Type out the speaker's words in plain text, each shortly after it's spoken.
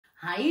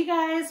Hi you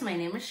guys, my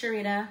name is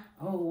Cherita.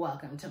 Oh,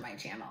 welcome to my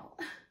channel.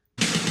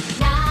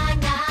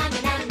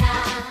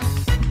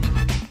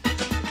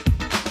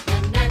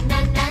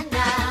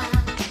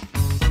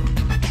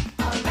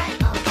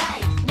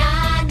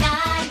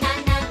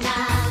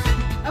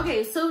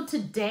 Okay, so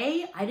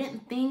today I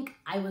didn't think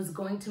I was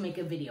going to make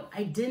a video.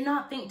 I did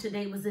not think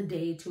today was a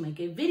day to make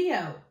a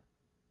video.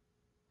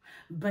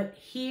 But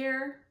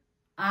here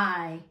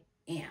I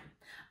am.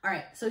 All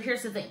right, so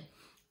here's the thing.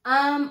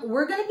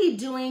 We're gonna be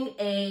doing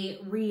a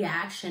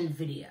reaction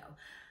video,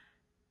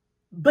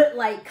 but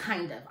like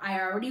kind of. I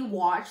already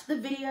watched the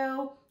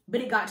video,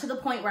 but it got to the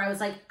point where I was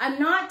like, I'm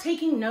not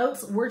taking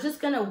notes. We're just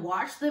gonna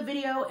watch the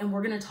video and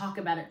we're gonna talk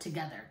about it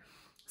together.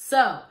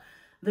 So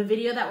the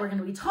video that we're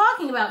gonna be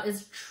talking about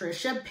is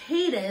Trisha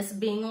Paytas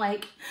being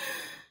like,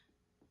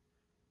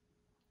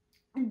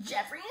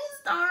 Jeffree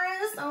star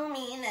is so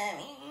mean to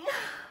me.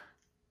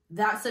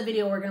 That's the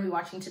video we're going to be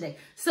watching today.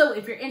 So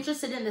if you're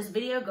interested in this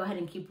video, go ahead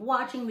and keep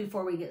watching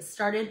before we get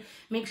started.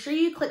 Make sure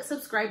you click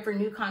subscribe for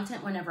new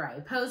content whenever I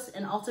post.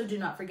 And also do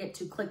not forget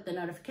to click the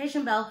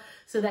notification bell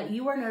so that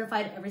you are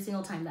notified every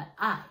single time that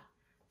I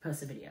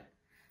post a video.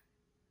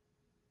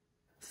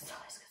 So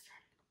let's get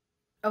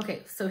started.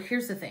 Okay, so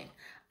here's the thing.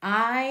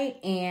 I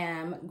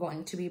am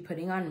going to be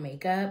putting on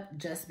makeup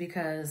just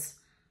because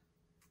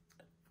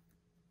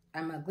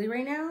I'm ugly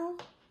right now.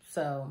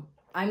 So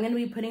I'm going to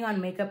be putting on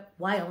makeup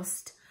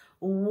whilst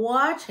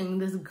watching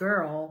this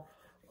girl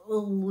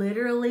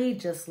literally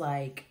just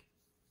like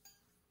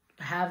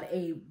have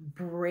a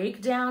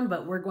breakdown,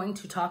 but we're going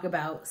to talk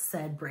about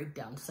said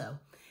breakdown. So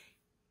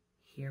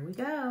here we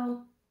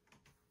go.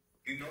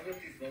 You know what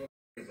these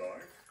motherfuckers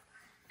are?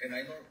 And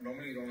I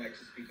normally don't like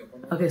to speak up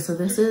on them. Okay, so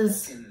this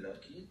is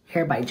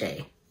Hair by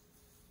Jay.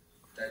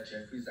 That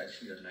Jeffree's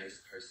actually a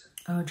nice person.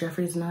 Oh,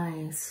 Jeffree's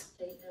nice.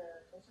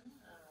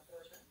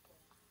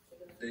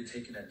 They're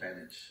taking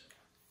advantage.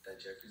 That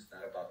Jeffree's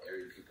not about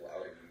airing people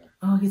out anymore.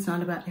 Oh, he's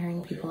not about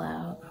airing people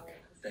out. Okay.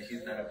 That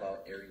he's not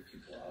about airing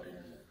people out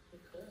anymore.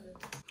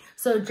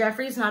 So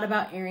Jeffree's not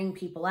about airing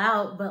people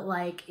out, but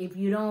like if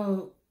you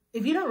don't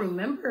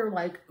remember,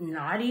 like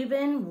not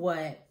even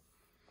what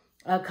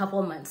a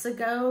couple months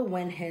ago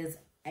when his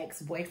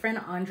ex-boyfriend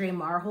Andre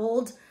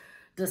Marhold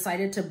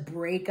decided to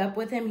break up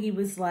with him, he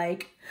was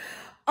like,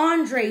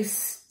 Andre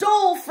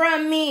stole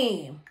from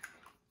me.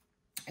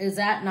 Is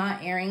that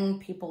not airing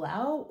people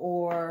out,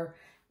 or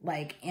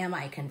like, am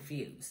I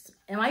confused?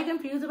 Am I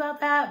confused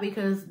about that?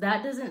 Because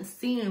that doesn't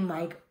seem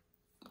like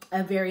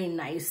a very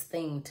nice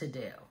thing to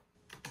do.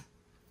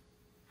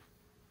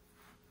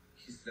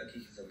 He's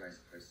lucky he's a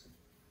nice person.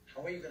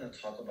 How are you going to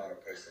talk about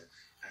a person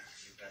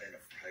after you got in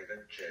a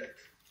private jet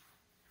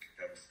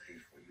that was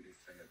paid for? You didn't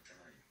spend a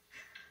dime.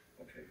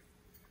 Okay.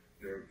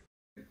 Your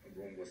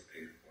room was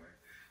paid for.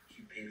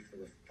 He paid for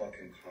the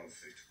fucking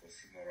concert to go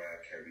see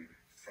Mariah Carey.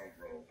 Front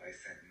row, I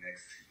sat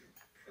next to you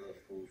for the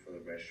food, for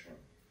the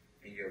restaurant.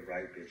 And you're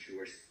right, bitch. You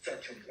were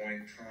such a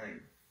boring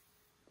time.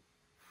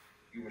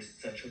 You were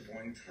such a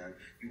boring time.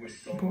 You were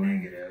so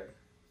negative.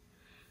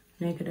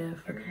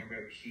 Negative. I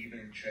remember he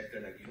even checked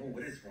her like, yo,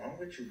 what is wrong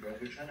with you, bro?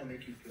 We're trying to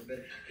make you feel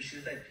better. But she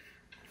was like,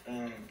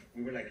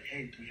 we were like,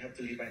 hey, we have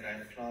to leave by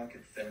 9 o'clock.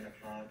 It's 7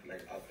 o'clock.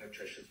 Like, I'll put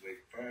Trisha's wig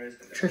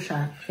first. And then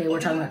Trisha. Okay, we're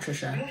talking about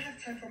Trisha. I don't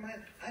have time for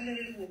mine. I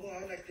literally will go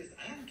out like this.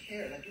 I don't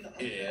care. Like, you know,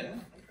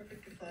 I'm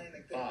perfectly fine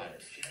like this.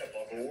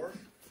 5, 4,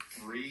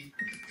 3,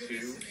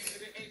 2.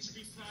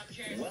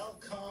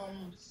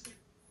 Welcome.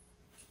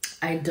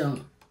 I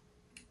don't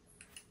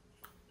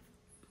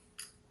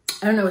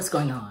know what's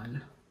going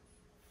on.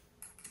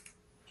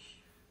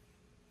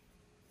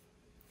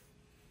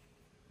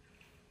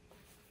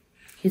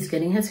 He's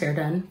getting his hair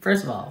done.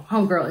 First of all,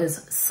 homegirl is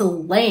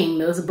slaying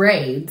those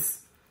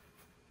braids.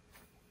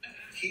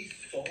 He's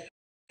so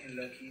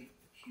lucky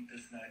he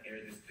does not air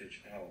this bitch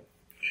out.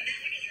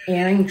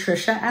 Airing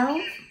Trisha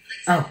out?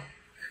 Oh.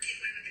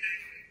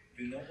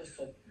 You know what's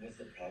the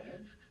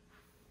problem?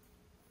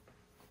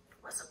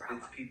 What's the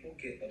problem? It's people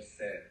get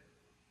upset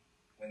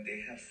when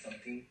they have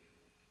something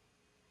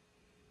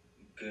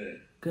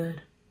good.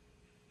 Good.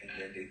 And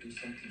then they do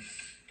something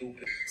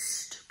stupid.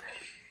 Stupid.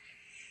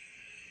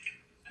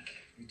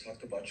 We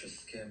talked about your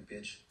skin,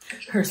 bitch.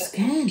 Her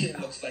skin.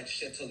 Skin looks like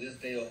shit till this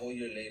day a whole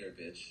year later,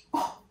 bitch.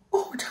 Oh,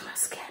 we're talking about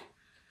skin. Oh,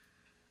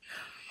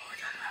 we're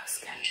talking about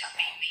skin.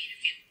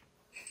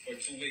 For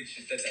 2 weeks,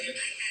 she said that.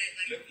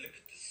 Look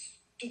at this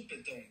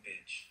stupid dumb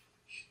bitch.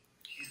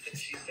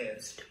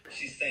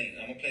 She's saying,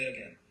 I'm gonna play it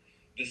again.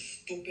 This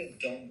stupid,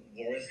 dumb,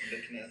 worse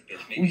looking ass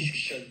bitch. Maybe she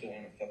should go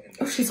on a fucking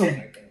diet. She's a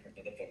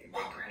motherfucking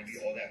brain. Maybe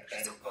all that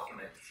fat is fucking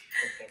her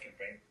fucking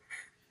brain.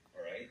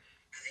 Alright?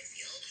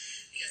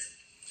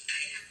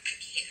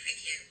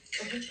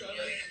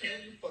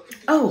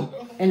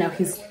 Oh, and now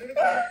he's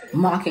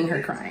mocking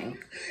her crying.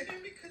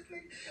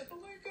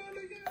 Oh my God.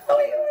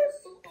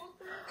 It's so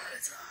awkward.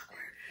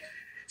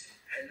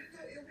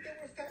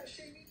 Fat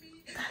shaming me.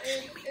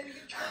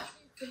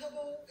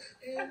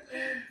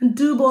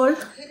 Do boy.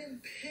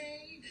 Couldn't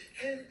pay,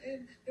 and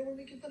they were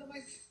making fun of my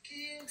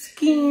skin.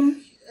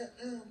 Skin.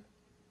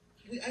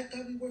 I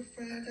thought we were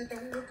friends. I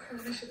thought we were cool.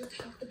 We should have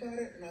talked about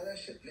it and all that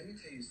shit. Let me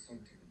tell you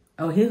something.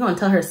 Oh, he's gonna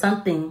tell her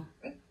something.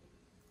 Let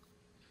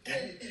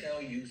me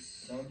tell you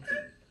something.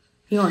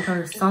 He gonna tell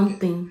her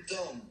something.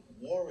 Dumb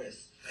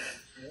walrus.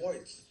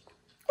 Warts.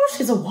 Oh,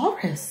 she's a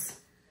walrus.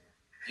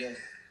 Yes.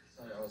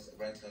 Sorry, I was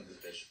ranting on this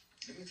bitch.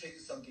 Let me tell you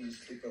something, you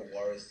stupid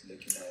walrus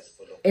looking ass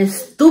for the It's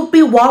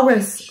stupid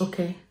walrus.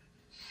 Okay.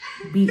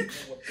 Beach. You know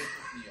what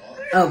pisses me off?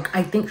 Oh,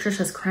 I think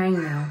Trisha's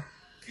crying now.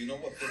 You know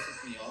what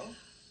pisses me off?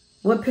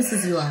 What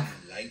pisses you off?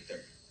 He liked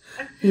her.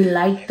 He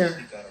liked her.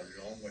 Actually got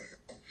along with her.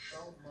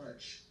 How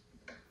much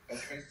a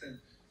person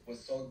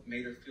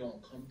made her feel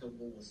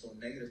uncomfortable, was so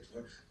negative to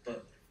her.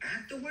 But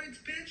afterwards,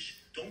 bitch,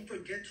 don't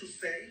forget to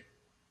say,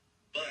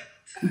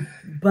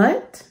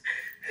 But?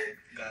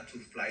 Got to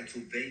fly to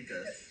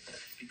Vegas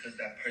because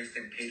that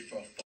person paid for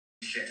a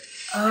fucking jet.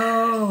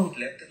 Oh.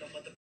 Slept in a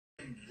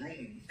motherfucking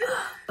room.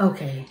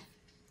 Okay.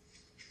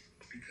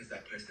 Because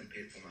that person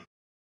paid for my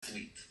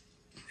suite.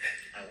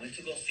 I went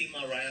to go see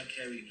Mariah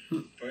Carey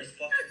first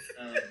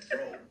fucking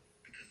row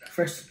because that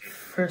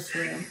First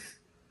room.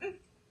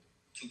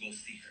 to go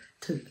see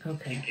her.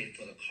 Okay. He paid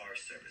for the car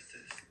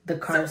services. The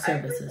car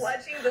services. I was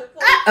watching the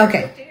full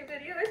okay.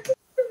 video. I put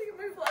something in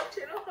my vlog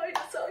channel. How I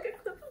just saw like a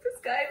clip of this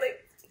guy,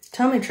 like.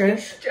 Tell me,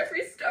 Trish.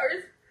 Jeffree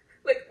Star's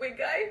like wig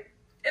guy,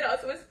 and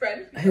also his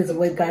friend. His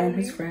wig guy and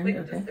his friend. Like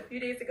okay. just a few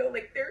days ago,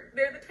 like they're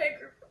the type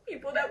of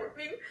people that were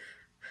being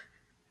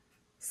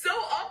so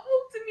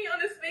awful to me on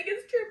this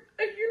Vegas trip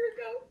a year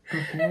ago.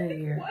 Okay,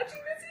 and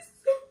watching this is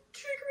so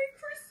triggering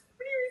for so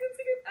many reasons.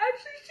 Like I'm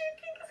actually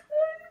shaking this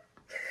one.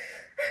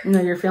 No,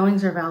 your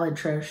feelings are valid,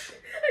 Trish.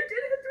 I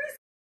did have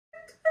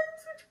 3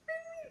 times, which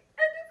made me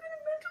end up in a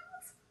mental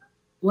hospital.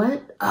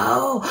 What?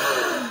 Oh,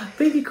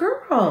 baby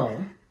girl.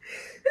 And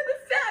the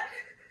fact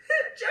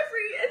that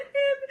Jeffree and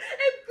him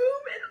and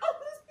Boom and all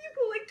those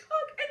people like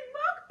talk and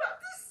mock about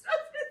this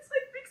stuff, it's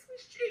like makes me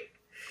shake.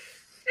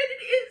 And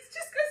it is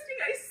disgusting.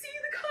 I see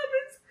the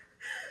comments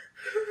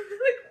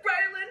like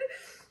Ryland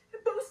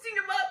boasting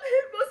him up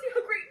and boasting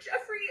how great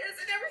Jeffree is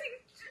and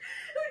everything.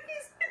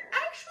 He's an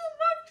actual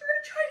monster. I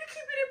tried to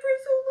keep it in for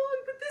so long,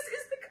 but this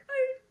is the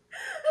kind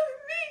of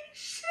mean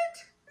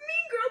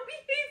girl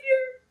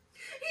behavior.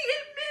 He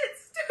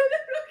admits to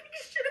talking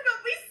shit about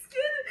my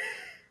skin.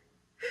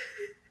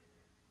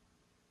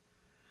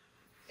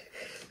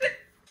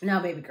 Now,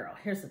 baby girl,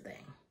 here's the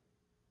thing.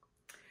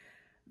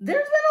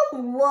 There's been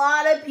a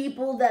lot of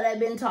people that have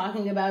been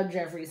talking about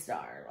Jeffree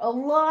Star. A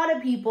lot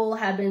of people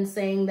have been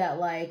saying that,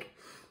 like,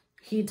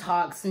 he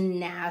talks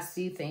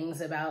nasty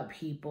things about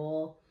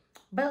people.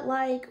 But,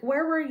 like,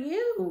 where were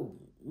you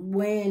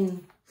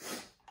when...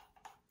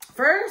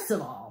 First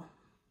of all,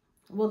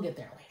 we'll get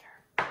there later.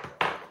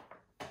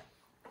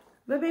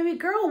 But, baby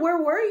girl,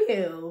 where were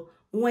you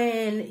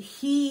when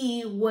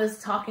he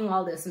was talking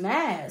all this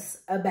mess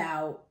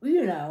about,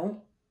 you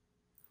know,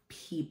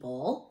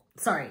 people.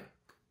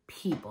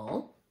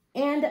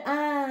 And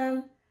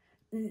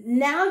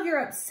now you're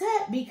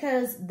upset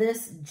because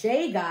this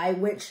J guy,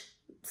 which,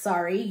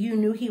 sorry, you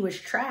knew he was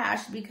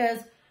trash because,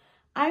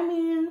 I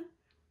mean,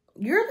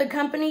 you're the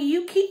company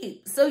you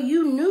keep. So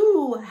you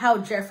knew how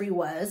Jeffree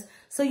was.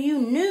 So you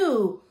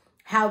knew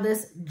how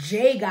this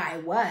J guy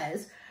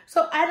was.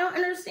 So I don't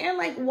understand,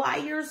 like, why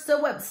you're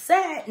so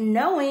upset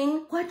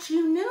knowing what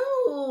you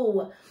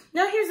knew.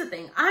 Now, here's the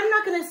thing. I'm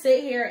not going to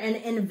sit here and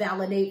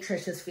invalidate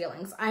Trisha's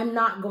feelings. I'm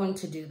not going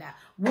to do that.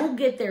 We'll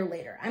get there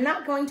later. I'm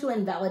not going to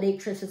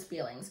invalidate Trisha's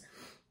feelings.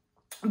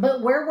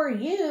 But where were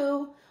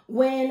you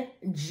when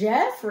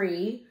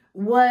Jeffree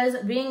was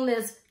being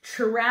this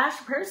trash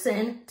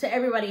person to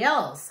everybody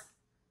else?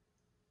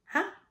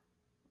 Huh?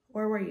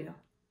 Where were you?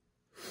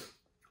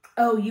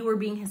 Oh, you were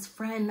being his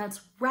friend.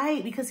 That's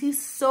right, because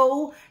he's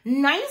so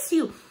nice to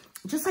you.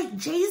 Just like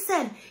Jay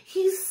said,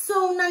 he's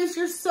so nice.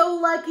 You're so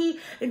lucky.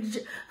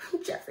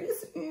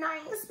 Jeffree's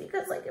nice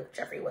because, like, if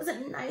Jeffree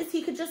wasn't nice,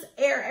 he could just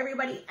air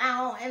everybody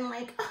out and,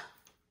 like,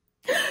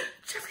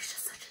 Jeffree's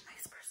just such a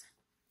nice person.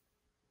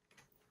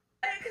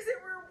 Because there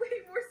were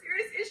way more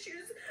serious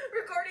issues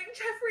regarding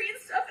Jeffree and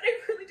stuff, and I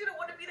really didn't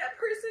want to be that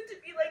person to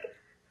be like,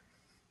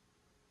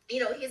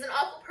 you know, he's an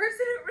awful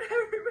person or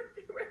whatever, but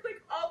they were,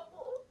 like,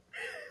 awful.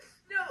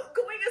 No,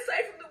 going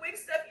aside from the wig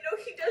stuff, you know,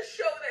 he does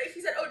show that he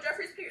said, oh,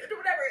 Jeffree's period or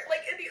whatever,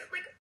 like, and the,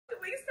 like, the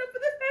wig stuff,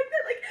 but the fact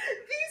that, like,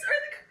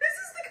 this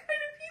is the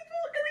kind of people,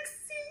 and, like,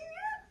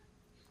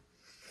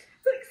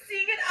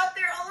 seeing it out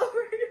there all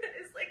over again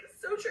is, like,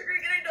 so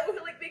triggering, and I know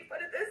he'll, like, make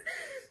fun of this,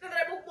 and then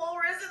I'm a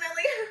walrus, and then,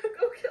 like,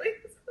 go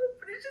killing himself,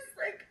 but it's just,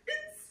 like,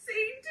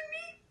 insane to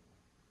me.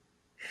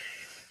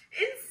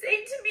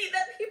 Insane to me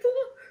that people...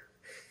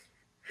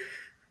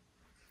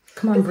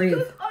 Come on, breathe.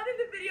 He goes on in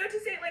the video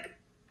to say, like,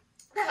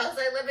 the house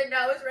I live in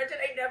now is rented.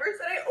 I never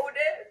said I owned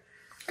it.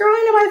 Girl, I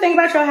know what I think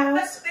about your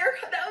house.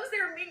 That was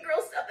their mean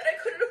girl stuff that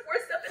I couldn't afford,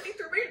 stuff that they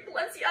threw my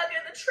Balenciaga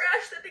in the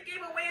trash, that they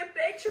gave away a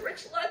bag to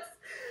rich lux,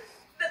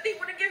 that they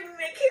wouldn't give me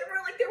my camera.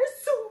 Like, there were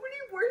so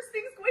many worse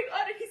things going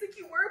on, and he's like,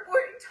 you were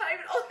aborting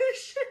time and all this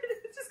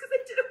shit. It's just because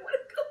I didn't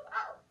want to go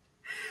out.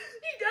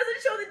 He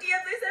doesn't show the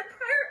DMs I said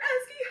prior,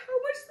 asking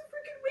how much the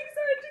freaking wigs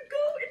are to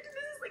go.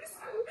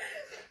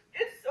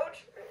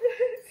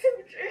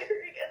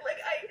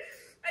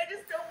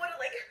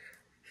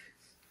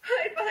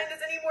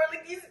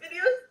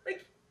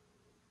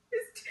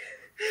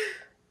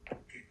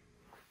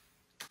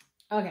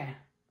 Okay.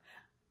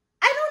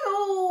 I don't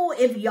know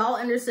if y'all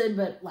understood,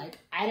 but like,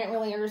 I didn't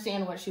really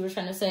understand what she was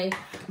trying to say.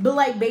 But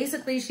like,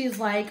 basically she's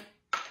like,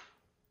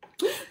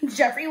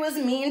 Jeffree was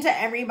mean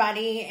to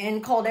everybody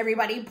and called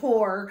everybody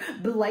poor,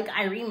 but like,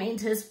 I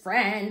remained his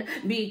friend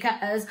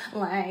because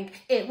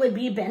like, it would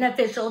be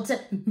beneficial to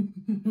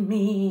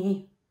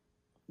me.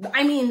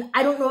 I mean,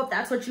 I don't know if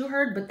that's what you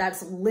heard, but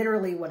that's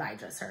literally what I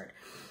just heard.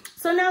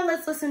 So now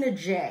let's listen to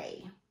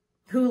Jay,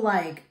 who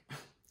like,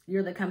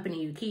 you're the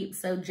company you keep.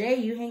 So Jay,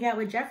 you hang out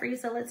with Jeffree,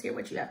 so let's hear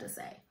what you have to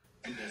say.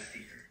 You go see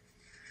her.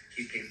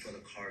 He paid for the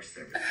car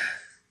service.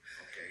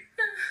 Okay?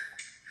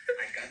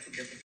 I got to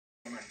get the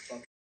on my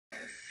fucking ass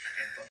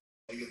and fuck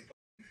all your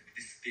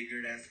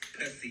disfigured ass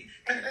pussy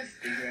and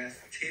disfigured ass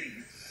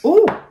titties.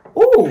 Ooh,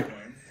 ooh.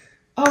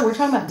 Oh, we're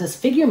talking about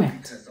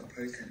disfigurement. Because the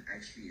person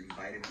actually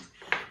invited me.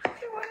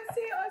 I want to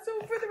say also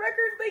for the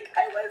record, like,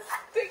 I was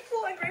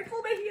thankful and grateful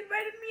that he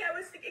invited me. I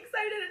was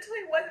excited until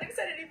he wasn't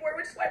excited anymore,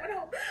 which is why I went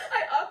home.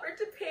 I offered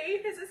to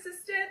pay his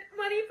assistant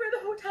money for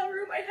the hotel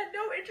room. I had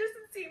no interest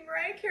in seeing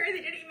Mariah Carey.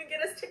 They didn't even get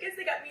us tickets.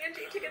 They got me and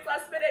Jay tickets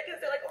last minute because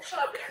they're like, oh,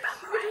 club,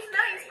 which is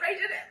nice. I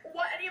didn't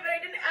want any of it.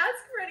 I didn't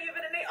ask for any of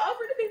it, and they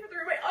offered to pay for the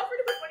room. I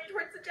offered to put money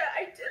towards the jet.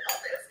 I did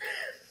all this,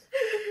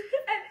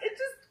 and it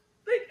just,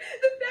 like,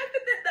 the fact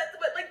that that's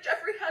what, like,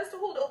 Jeffree has to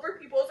hold over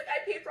people is, like,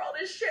 I pay for all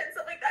this shit and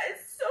stuff like that.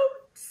 It's so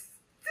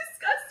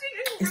disgusting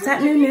and rude. Is that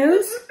new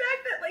news? The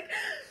fact that, like,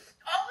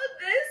 all of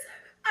this,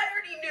 I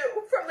already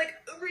knew from, like,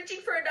 reaching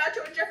for a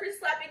nacho and Jeffree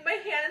slapping my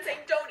hand and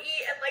saying, don't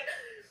eat, and, like,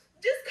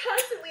 just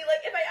constantly,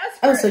 like, if I ask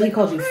for, oh, so he like,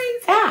 called you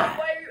price, fat. like,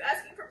 why are you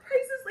asking for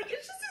prices? Like,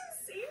 it's just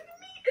insane to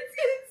me. It's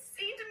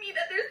insane to me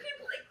that there's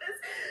people like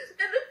this.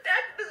 And the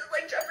fact that,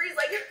 like, Jeffree's,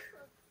 like,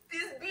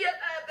 this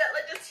BFF that,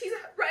 like, just he's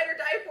ride or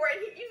die for, and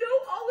you know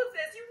all of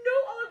this. You know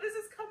all of this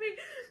is coming,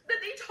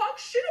 that they talk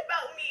shit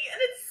about me, and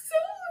it's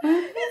so,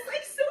 it's,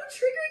 like, so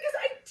triggering, because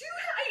I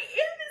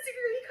am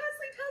insecure. He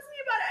constantly tells me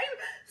about it. I'm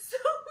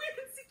so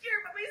insecure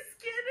about my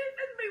skin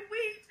and my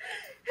weight,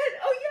 and,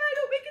 oh yeah, I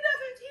don't make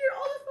enough. I have to hear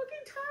all the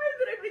fucking time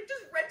that I'm, like,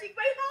 just renting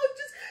my house,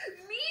 just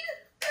mean,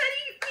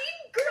 petty,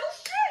 mean girl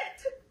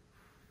shit.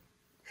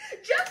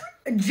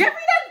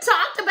 Jeffree done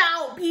talked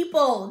about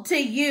people to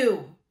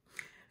you.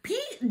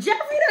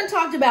 Jeffree done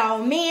talked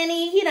about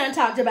Manny. He done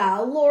talked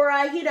about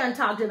Laura. He done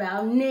talked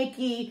about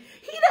Nikki.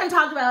 He done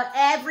talked about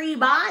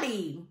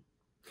everybody.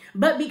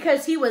 But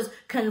because he was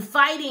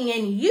confiding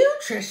in you,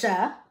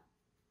 Trisha,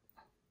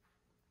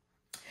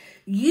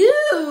 you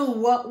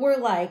were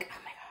like,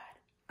 oh my God,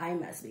 I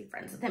must be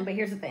friends with him. But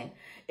here's the thing.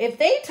 If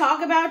they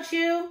talk about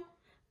you,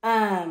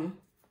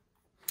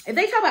 if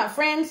they talk about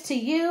friends to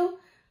you,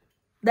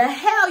 the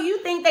hell you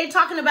think they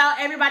talking about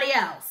everybody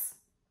else?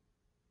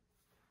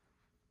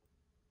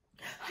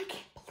 I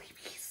can't believe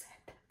he said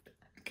that.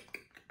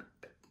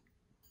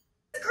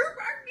 Group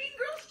are mean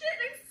girl shit,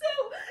 and I'm so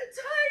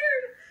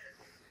tired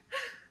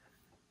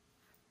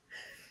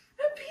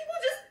of people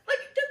just,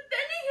 like,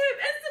 defending him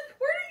and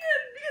supporting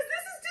him, because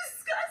this is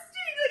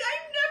disgusting. Like, I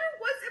never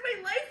once in my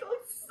life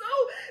felt so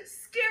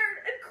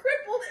scared and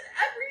crippled and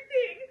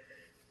everything.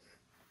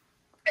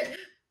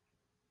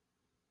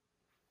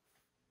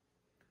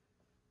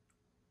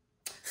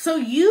 So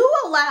you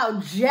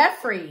allowed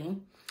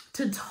Jeffree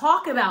to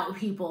talk about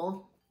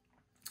people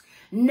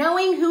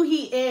knowing who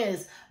he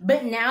is,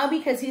 but now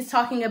because he's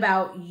talking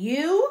about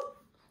you,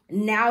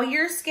 now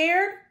you're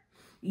scared?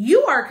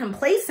 You are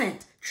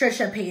complacent,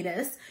 Trisha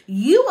Paytas.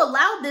 You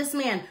allowed this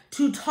man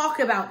to talk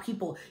about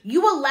people.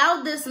 You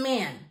allowed this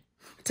man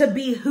to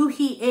be who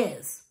he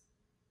is.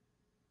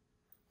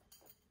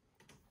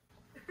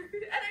 And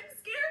I'm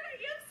scared. I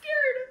am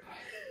scared.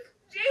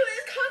 Jay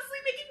is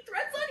constantly making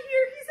threats on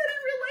here. He said in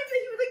real life that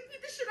he would, like,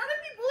 beat the shit out of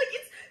people. Like,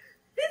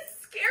 it's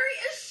scary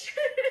as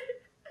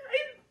shit.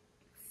 I'm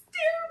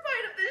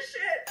terrified of this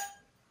shit.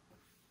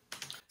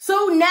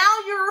 So now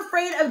you're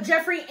afraid of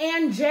Jeffree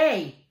and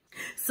Jay.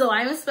 So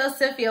I'm supposed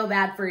to feel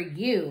bad for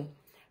you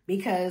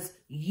because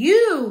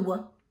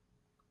you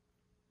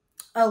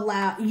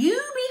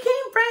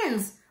became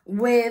friends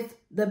with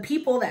the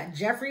people that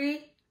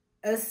Jeffree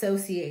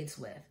associates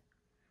with.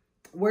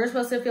 We're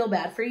supposed to feel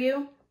bad for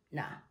you?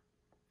 Nah.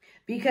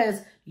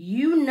 Because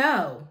you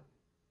know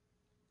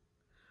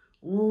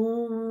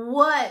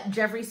what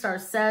Jeffree Star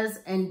says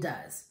and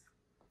does.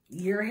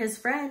 You're his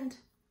friend.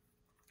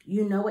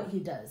 You know what he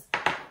does.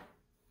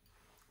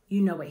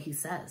 You know what he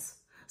says.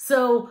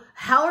 So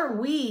how are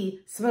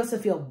we supposed to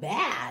feel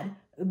bad?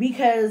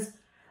 Because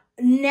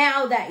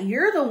now that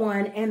you're the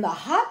one in the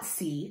hot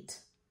seat,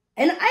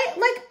 and I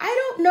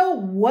don't know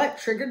what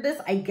triggered this.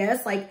 I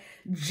guess like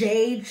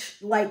Jay,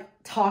 like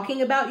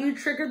talking about you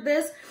triggered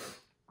this.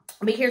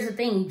 But here's the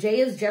thing. Jay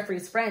is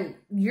Jeffree's friend.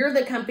 You're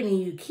the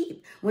company you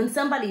keep. When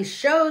somebody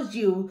shows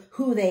you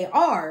who they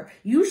are,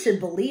 you should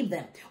believe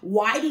them.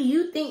 Why do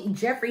you think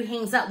Jeffree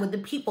hangs out with the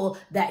people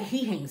that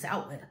he hangs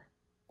out with?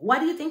 Why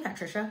do you think that,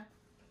 Trisha?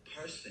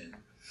 Person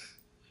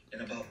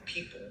and about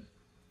people.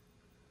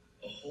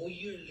 A whole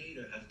year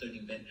later after an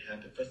event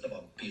happened, first of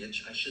all,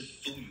 bitch, I should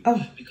sue you.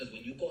 Oh. Because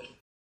when you go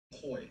to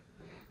court,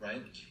 right,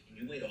 and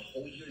you wait a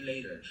whole year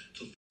later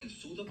to and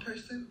sue the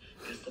person,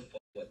 it's the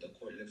fault. What the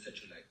court looks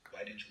at you like,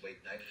 why didn't you wait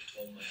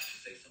 12 months to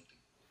say something?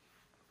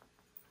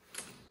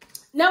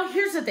 Now,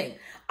 here's the thing.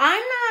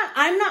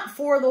 I'm not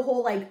for the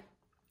whole, like,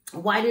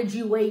 why did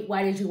you wait?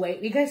 Why did you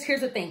wait? Because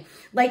here's the thing.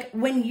 Like,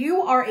 when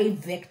you are a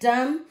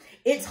victim,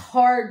 it's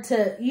hard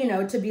to, you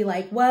know, to be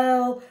like,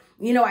 well,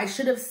 you know, I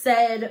should have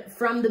said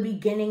from the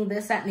beginning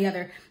this, that, and the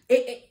other.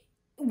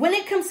 When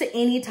it comes to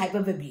any type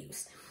of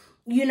abuse,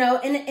 you know,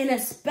 and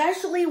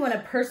especially when a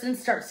person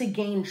starts to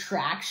gain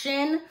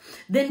traction,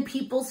 then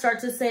people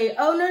start to say,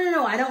 oh,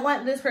 no, I don't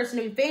want this person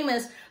to be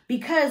famous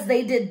because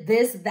they did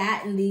this,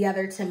 that, and the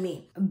other to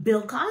me.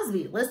 Bill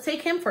Cosby, let's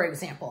take him for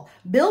example.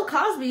 Bill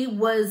Cosby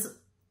was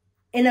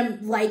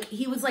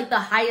he was like the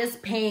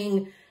highest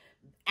paying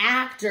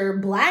actor,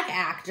 black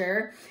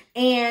actor,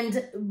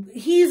 and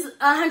he's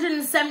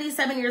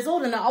 177 years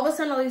old, and then all of a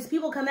sudden all these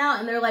people come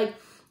out and they're like,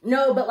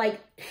 no, but like,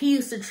 he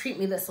used to treat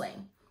me this way.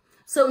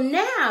 So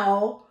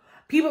now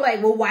people are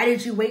like, well, why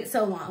did you wait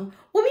so long?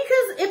 Well,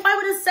 because if I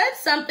would have said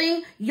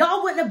something,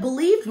 y'all wouldn't have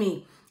believed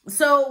me.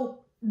 So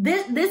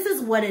this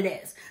is what it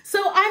is.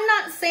 So I'm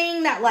not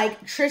saying that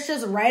like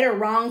Trisha's right or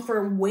wrong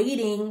for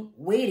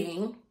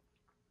waiting.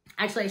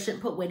 Actually, I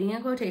shouldn't put waiting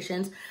in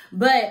quotations,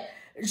 but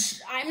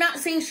I'm not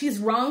saying she's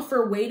wrong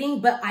for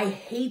waiting, but I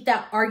hate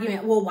that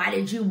argument. Well, why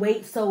did you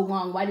wait so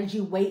long? Why did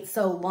you wait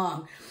so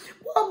long?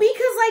 Well,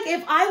 because like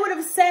if I would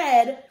have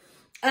said,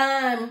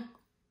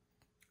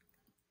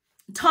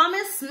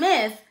 Thomas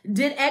Smith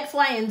did X,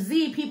 Y, and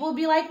Z, people would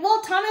be like, well,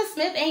 Thomas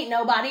Smith ain't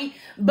nobody.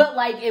 But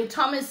like if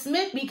Thomas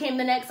Smith became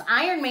the next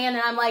Iron Man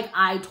and I'm like,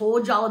 I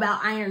told y'all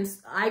about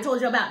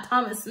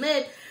Thomas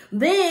Smith,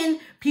 then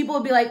people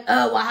would be like,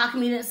 oh, well, how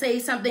come you didn't say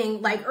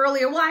something like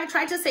earlier? Well, I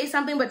tried to say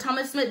something, but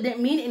Thomas Smith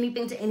didn't mean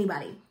anything to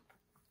anybody.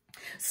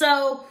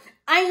 So,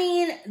 I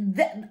mean,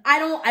 I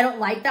don't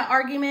like that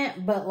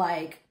argument, but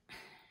like,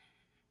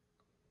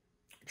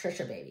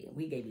 Trisha, baby,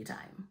 we gave you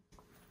time.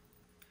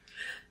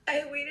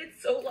 I waited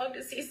so long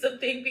to see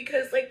something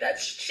because, like,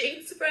 that's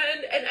Shane's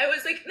friend, and I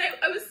was like,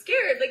 I was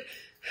scared. Like,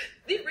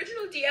 the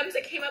original DMs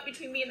that came out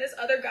between me and this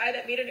other guy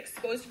that made an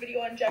exposed video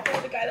on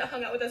Jeffree, the guy that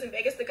hung out with us in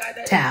Vegas, the guy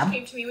that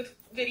came to me with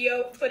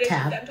video footage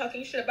of them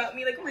talking shit about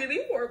me, like really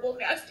horrible,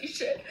 nasty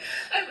shit.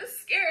 I was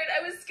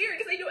scared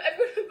because I know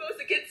everyone who goes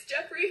against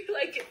Jeffree,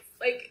 like, it's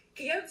like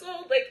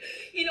canceled, like,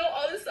 you know,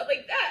 all this stuff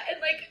like that, and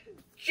like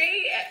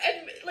Jay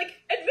admits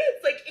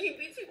like he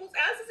beats people's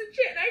asses and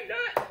shit, and I'm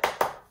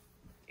not.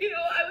 You know,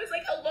 I was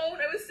like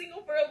alone. I was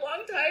single for a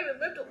long time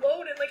and lived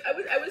alone, and like I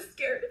was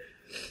scared.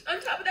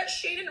 On top of that,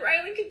 Shane and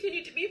Rylan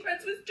continued to be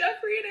friends with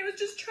Jeffree, and I was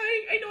just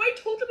trying. I know I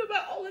told them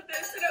about all of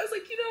this, and I was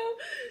like, you know,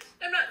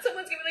 I'm not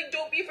someone's gonna be like,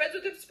 don't be friends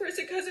with this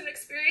person because of an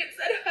experience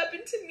that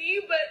happened to me,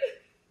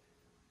 but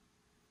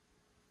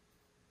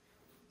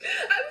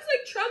I was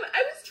like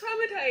I was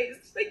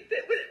traumatized. Like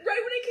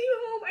right when I came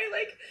home, I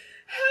like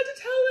had to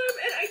tell him,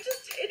 and he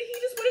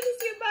just wanted to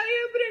stand by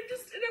him, but I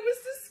was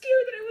just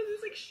scared that I would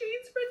lose like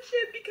Shane's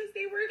friendship because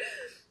they were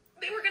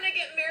gonna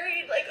get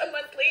married like a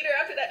month later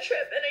after that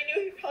trip, and I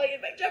knew he'd probably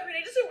invite Jeffree, and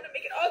I just didn't want to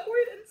make it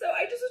awkward, and so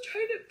I just was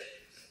trying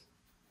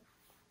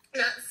to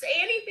not say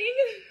anything.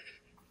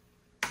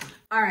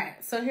 All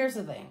right, so here's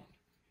the thing.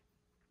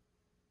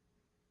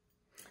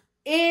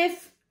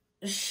 If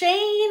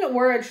Shane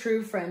were a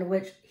true friend,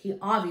 which he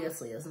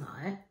obviously is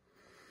not,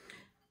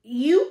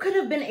 you could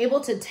have been able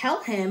to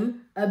tell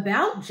him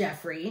about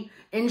Jeffree,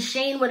 and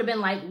Shane would have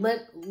been like,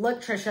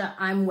 look, Trisha,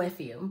 I'm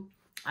with you.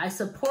 I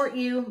support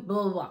you,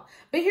 blah, blah, blah.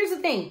 But here's the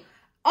thing.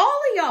 All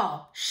of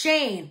y'all,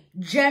 Shane,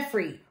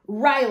 Jeffree,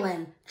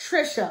 Rylan,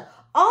 Trisha,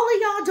 all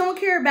of y'all don't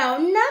care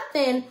about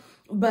nothing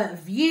but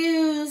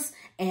views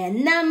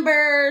and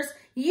numbers.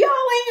 Y'all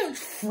ain't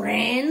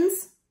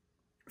friends.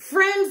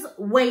 Friends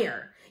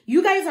where?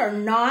 You guys are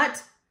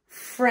not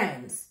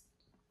friends.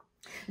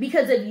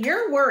 Because if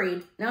you're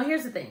worried, now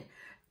here's the thing.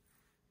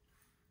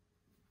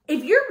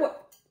 If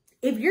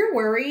you're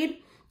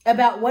worried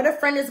about what a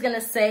friend is going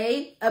to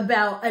say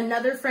about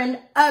another friend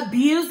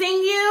abusing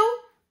you,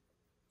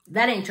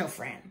 that ain't your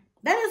friend.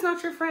 That is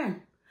not your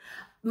friend.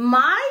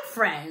 My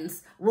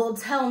friends will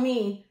tell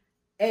me,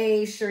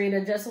 hey,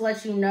 Cherita, just to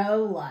let you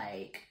know,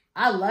 like,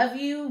 I love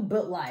you,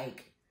 but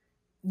like,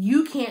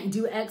 you can't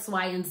do X,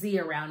 Y, and Z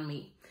around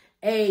me.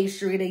 Hey,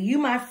 Cherita, you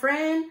my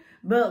friend,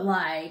 but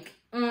like,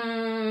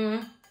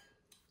 I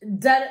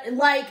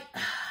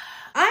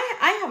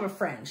have a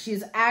friend.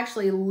 She's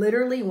actually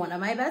literally one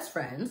of my best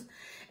friends.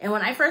 And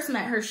when I first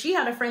met her, she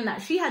had a friend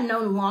that she had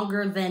known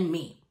longer than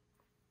me.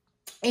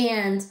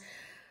 And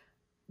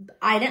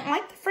I didn't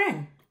like the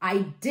friend.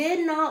 I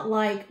did not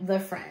like the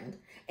friend.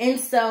 And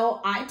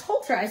so I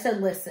told her, I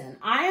said, listen,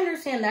 I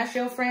understand that's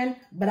your friend,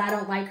 but I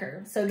don't like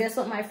her. So guess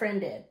what my friend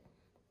did?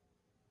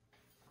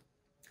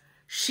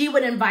 She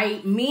would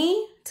invite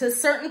me to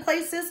certain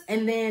places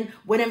and then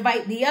would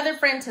invite the other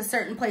friend to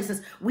certain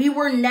places. We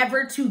were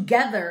never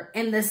together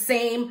in the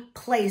same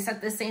place at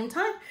the same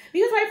time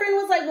because my friend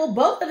was like, well,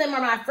 both of them are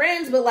my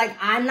friends, but like,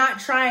 I'm not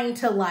trying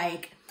to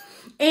like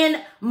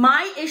And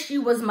my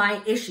issue was my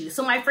issue.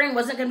 So my friend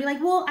wasn't going to be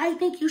like, well, I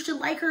think you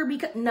should like her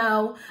because,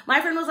 no. My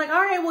friend was like,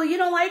 all right, well, you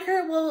don't like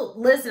her? Well,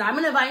 listen, I'm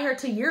going to invite her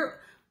to your,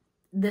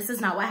 this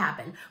is not what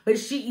happened. But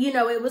she, you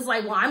know, it was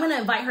like, well, I'm going to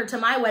invite her to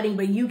my wedding,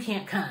 but you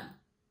can't come.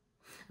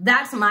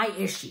 That's my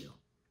issue.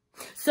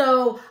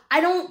 So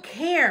I don't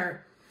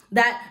care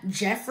that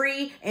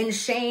Jeffree and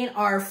Shane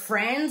are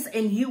friends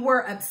and you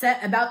were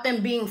upset about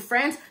them being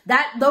friends.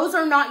 Those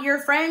are not your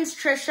friends,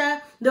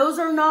 Trisha. Those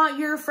are not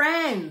your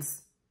friends.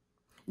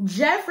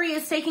 Jeffree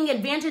is taking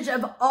advantage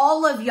of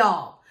all of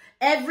y'all.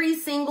 Every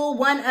single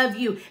one of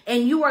you.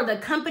 And you are the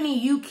company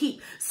you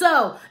keep.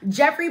 So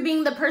Jeffree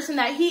being the person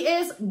that he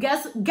is,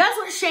 guess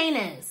what Shane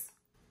is?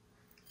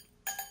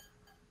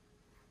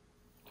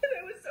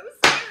 I was so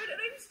scared,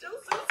 and I'm still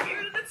so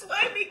scared, and that's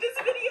why I make this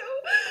video.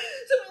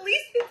 So at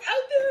least it's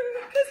out there,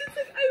 because it's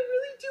like, I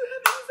really do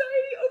have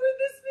anxiety over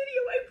this video.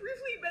 I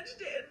briefly mentioned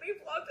it in my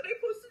vlog that I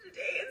posted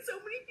today, and so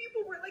many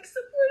people were like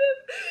supportive.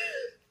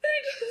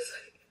 And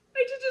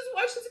I just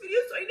watch this video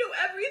so I know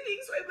everything,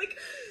 so I'm like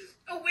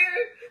aware.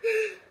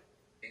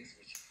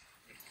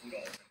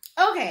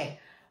 Okay.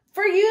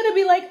 For you to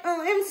be like,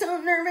 oh, I'm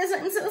so nervous,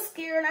 I'm so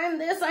scared, I'm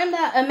this, I'm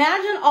that.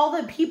 Imagine all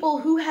the people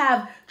who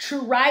have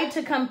tried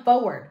to come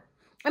forward.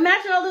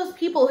 Imagine all those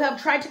people who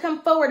have tried to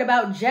come forward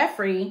about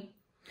Jeffree,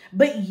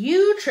 but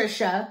you,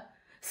 Trisha,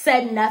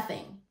 said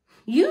nothing.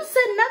 You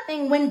said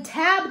nothing when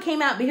Tab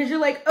came out because you're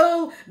like,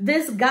 oh,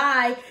 this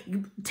guy,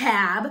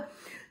 Tab,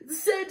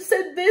 said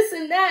this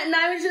and that, and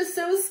I was just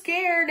so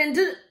scared. And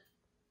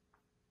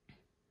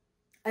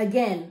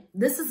again,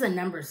 this is a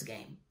numbers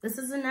game. This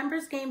is a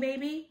numbers game,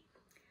 baby.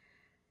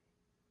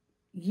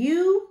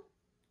 You,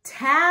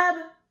 Tab,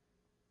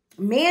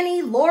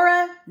 Manny,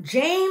 Laura,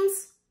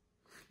 James,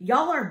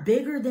 y'all are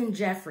bigger than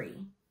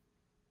Jeffree.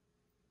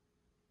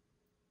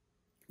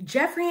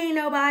 Jeffree ain't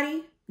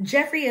nobody.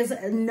 Jeffree is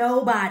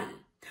nobody.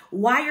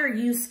 Why are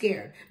you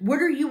scared? What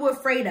are you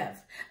afraid of?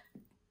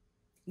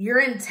 Your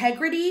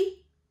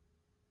integrity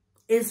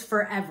is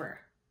forever.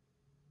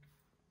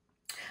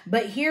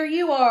 But here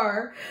you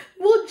are.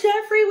 Well,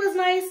 Jeffree was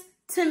nice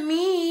to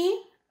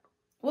me.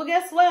 Well,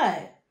 guess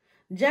what?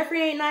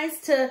 Jeffree ain't nice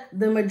to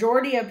the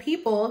majority of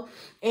people,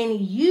 and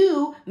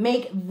you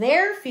make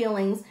their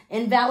feelings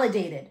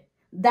invalidated.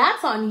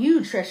 That's on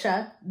you,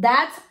 Trisha.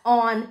 That's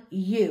on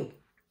you.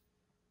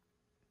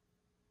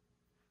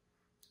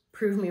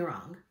 Prove me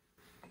wrong.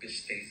 Bitch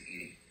stays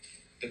eating.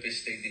 The bitch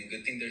stays eating.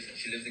 Good thing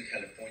she lives in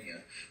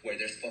California, where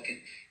there's fucking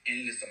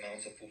endless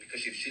amounts of food.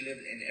 Because if she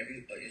lived in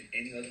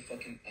any other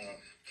fucking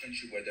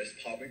country where there's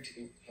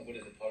poverty, what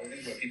is it,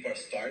 poverty, where people are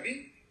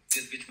starving,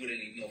 this bitch wouldn't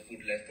leave no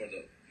food left for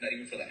not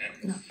even for the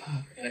animals. Not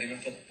poverty. Not even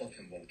for the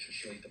fucking vultures.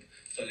 She'll eat them.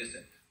 So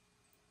listen,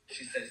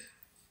 she says,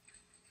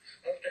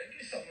 oh, thank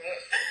you so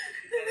much.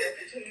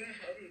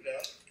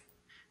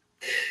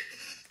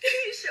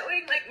 He's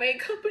showing like my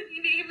company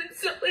name and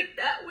stuff like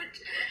that, which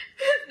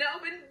has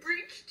now been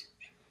breached.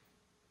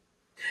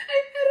 I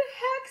had a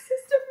hack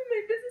system for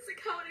my business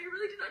account. I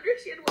really didn't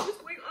understand what was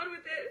going on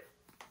with it.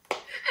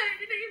 And I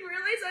didn't even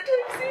realize until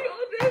I'm seeing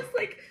all this.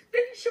 Like,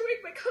 then he's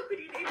showing my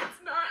company name.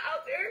 It's not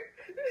out there.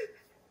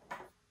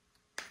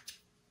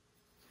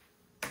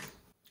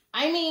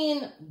 I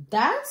mean,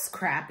 that's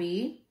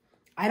crappy.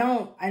 I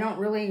don't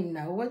really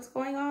know what's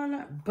going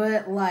on,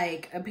 but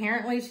like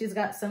apparently she's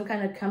got some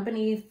kind of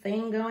company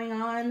thing going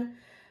on.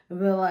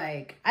 But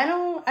like I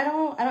don't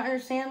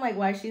understand like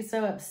why she's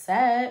so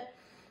upset.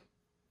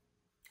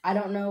 I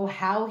don't know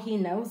how he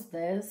knows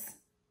this.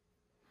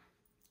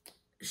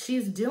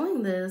 She's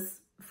doing this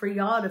for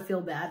y'all to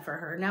feel bad for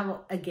her.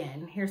 Now,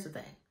 again, here's the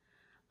thing.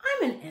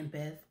 I'm an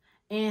empath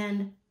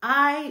and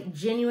I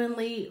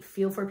genuinely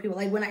feel for people.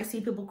 Like when I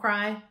see people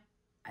cry,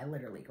 I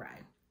literally cry.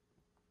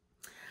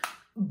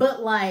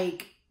 But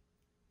like,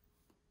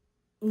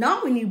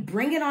 not when you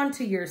bring it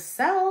onto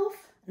yourself.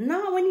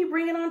 Not when you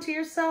bring it onto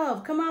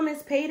yourself. Come on,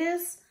 Miss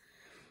Paytas.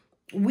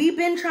 We've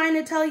been trying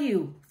to tell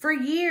you for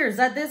years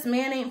that this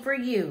man ain't for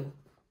you.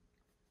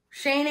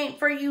 Shane ain't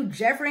for you.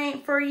 Jeffree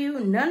ain't for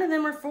you. None of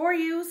them are for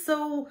you.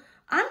 So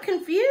I'm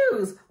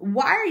confused.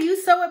 Why are you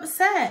so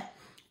upset?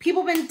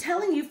 People been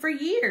telling you for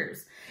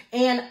years.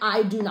 And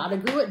I do not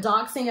agree with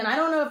doxing. And I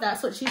don't know if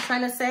that's what she's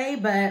trying to say,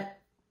 but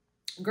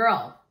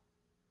girl,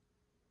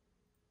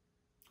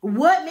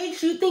 what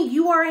makes you think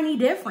you are any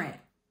different?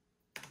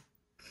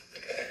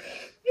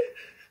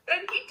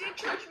 And he did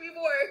charge me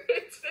more.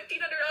 It's $1,500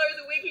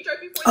 a wig. He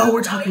charged me $4,000. Oh,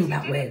 we're talking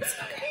about wigs.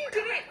 He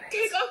didn't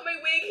take off my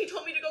wig. He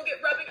told me to go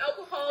get rubbing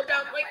alcohol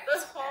down like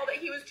this hall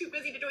that he was too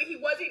busy to do it. He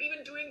wasn't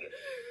even doing it.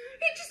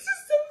 It just is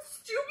so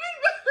stupid,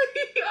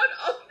 really, on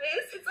all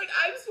this. It's like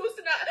I'm supposed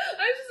to not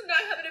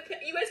have an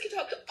opinion. You guys can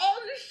talk all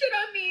this shit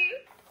on me.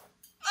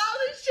 All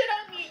this shit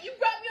on me. You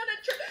brought me on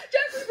that trip.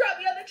 Jeffree brought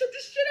me on that trip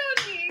to shit on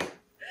me.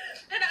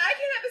 And I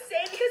can have a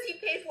say because he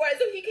paid for it,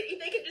 so they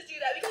can just do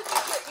that because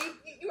you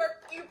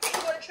pay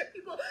for a trip.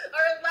 People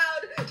are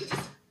allowed to just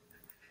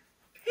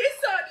piss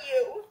on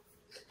you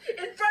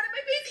in front of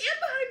my face and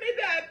behind my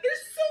back.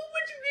 There's so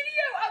much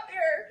video out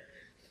there.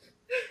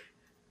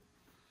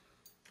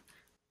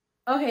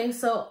 Okay,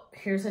 so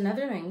here's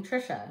another thing,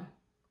 Trisha.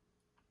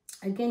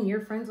 Again,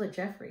 you're friends with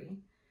Jeffree.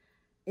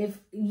 If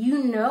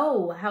you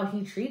know how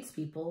he treats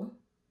people,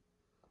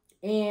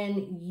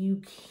 and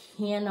you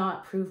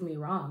cannot prove me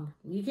wrong.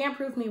 You can't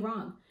prove me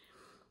wrong.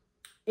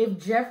 If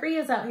Jeffree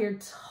is out here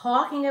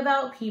talking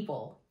about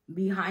people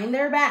behind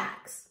their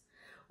backs,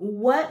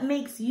 what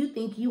makes you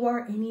think you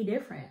are any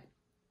different?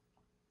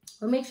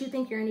 What makes you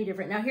think you're any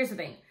different? Now, here's the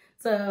thing.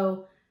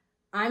 So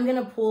I'm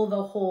going to pull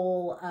the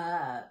whole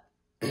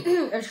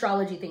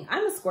astrology thing.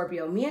 I'm a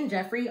Scorpio. Me and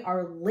Jeffree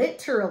are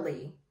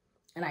literally,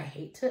 and I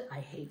hate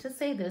to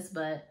say this,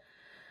 but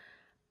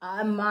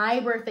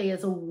my birthday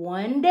is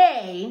 1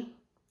 day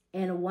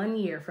and 1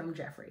 year from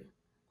Jeffree.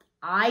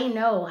 I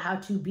know how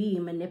to be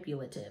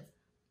manipulative,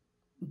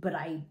 but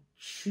I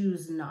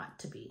choose not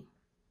to be.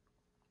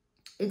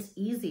 It's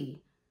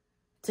easy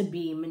to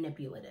be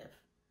manipulative.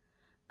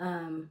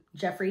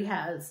 Jeffree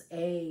has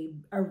a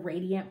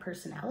radiant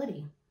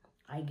personality.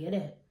 I get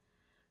it.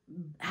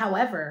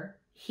 However,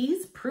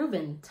 he's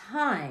proven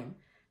time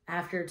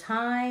after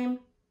time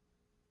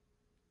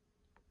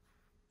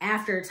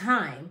after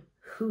time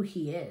who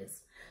he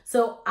is.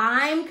 So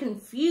I'm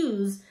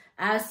confused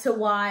as to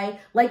why,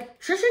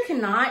 like, Trisha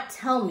cannot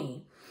tell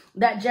me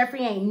that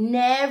Jeffree ain't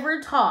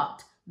never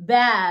talked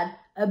bad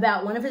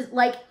about one of his,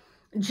 like,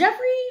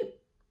 Jeffree,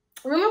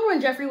 remember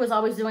when Jeffree was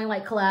always doing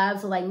like collabs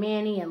with like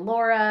Manny and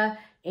Laura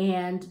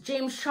and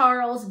James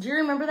Charles? Do you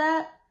remember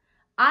that?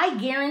 I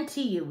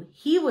guarantee you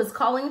he was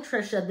calling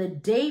Trisha the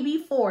day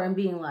before and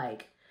being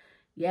like,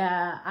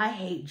 yeah, I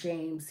hate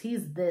James.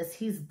 He's this,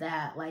 he's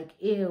that. Like,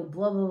 ew,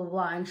 blah, blah, blah,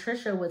 blah. And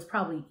Trisha was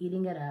probably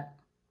eating it up.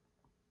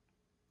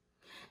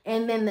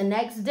 And then the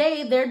next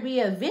day, there'd be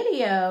a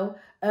video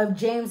of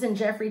James and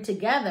Jeffree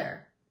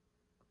together.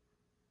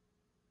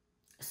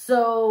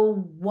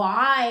 So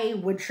why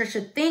would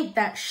Trisha think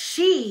that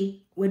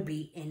she would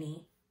be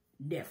any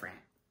different?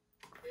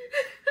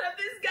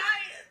 This guy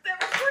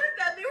that recorded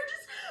that, they were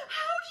just,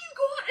 how do you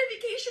go on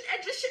vacation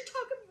and just shit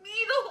talk me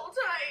the whole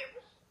time?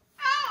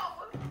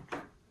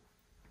 How?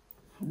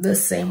 The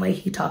same way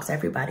he talks to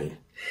everybody.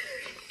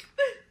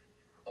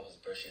 I was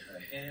brushing her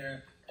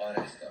hair, all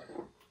that stuff.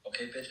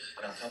 Okay, bitch.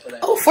 And on top of that,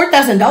 Oh,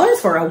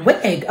 $4,000 for a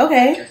wig.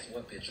 Okay. guess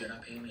what, bitch? You're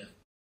not paying me a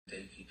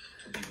day fee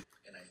to be,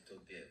 and I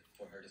still did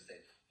for her to say,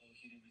 oh,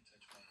 he didn't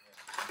retouch my hair.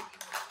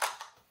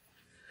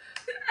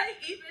 I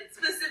even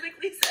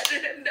specifically said to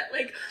him that,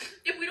 like,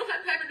 if we don't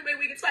have time to do my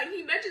wig, it's fine.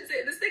 He mentions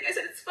it in this thing. I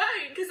said it's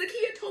fine because, like,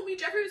 he had told me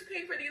Jeffree was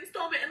paying for the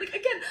installment, and, like,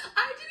 again,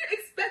 I didn't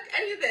expect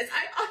any of this.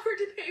 I offered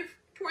to pay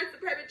towards the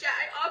private jet.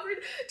 I offered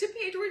to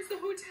pay towards the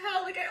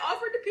hotel. Like, I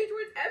offered to pay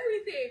towards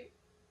everything.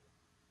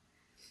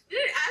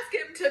 Didn't ask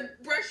him to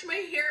brush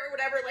my hair or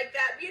whatever like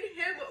that. Me and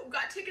him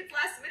got tickets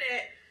last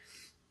minute,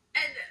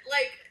 and,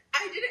 like,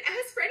 I didn't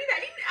ask for any of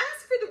that. I didn't ask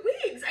for the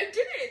wigs. I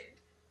didn't.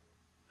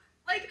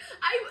 Like,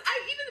 I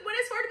even went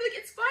as far to be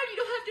like, it's fine, you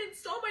don't have to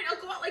install mine, I'll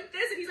go out like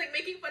this. And he's like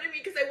making fun of me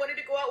because I wanted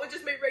to go out with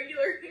just my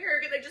regular hair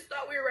because I just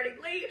thought we were running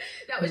late.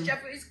 That was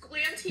Jeffree's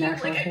glam team.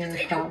 Like,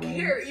 I don't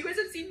care. You guys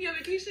have seen me on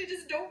vacation, I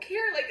just don't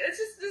care. Like, it's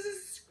just, this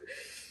is...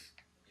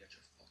 You're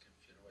your fucking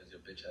funeral as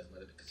your bitch ass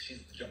mother because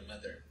she's your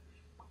mother.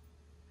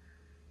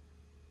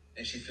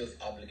 And she feels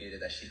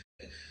obligated that she,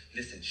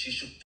 listen, she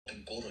should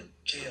fucking go to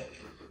jail.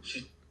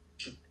 She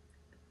should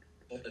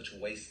put such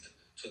waste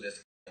to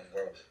this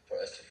world for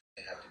us to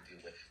have to deal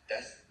with.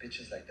 That's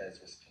bitches like that is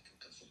what's fucking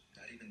consumed.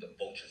 Not even the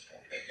vultures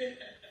want it.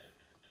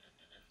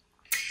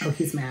 Oh,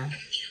 he's mad.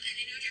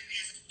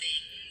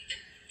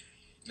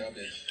 No,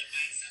 bitch.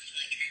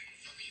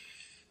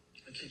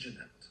 I kid you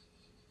not.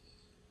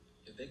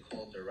 If they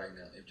called her right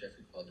now, if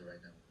Jeffree called her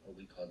right now, or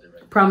we called her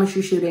right now, Promise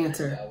you she'd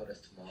answer. out with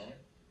us tomorrow,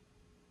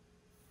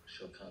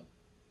 she'll come.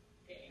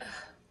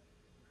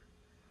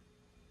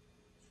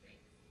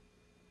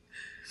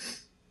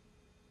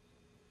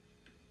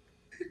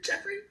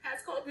 Jeffree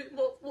has called me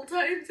multiple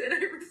times and I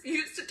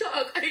refuse to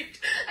talk.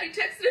 I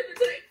texted him and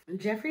said,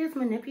 Jeffree is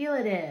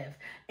manipulative.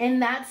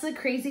 And that's the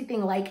crazy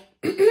thing. Like,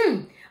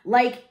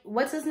 like,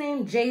 what's his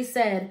name? Jay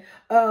said,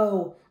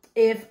 oh,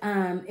 if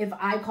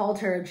I called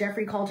her,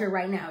 Jeffree called her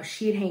right now,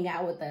 she'd hang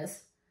out with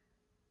us.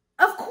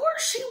 Of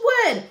course she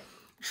would.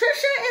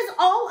 Trisha is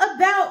all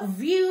about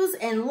views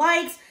and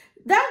likes.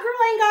 That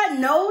girl ain't got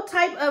no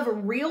type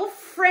of real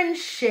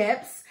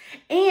friendships.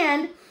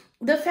 And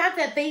the fact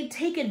that they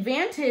take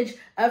advantage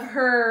of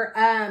her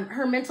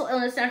her mental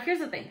illness. Now, here's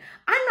the thing.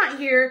 I'm not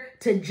here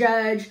to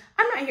judge.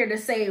 I'm not here to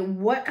say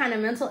what kind of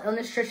mental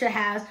illness Trisha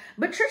has.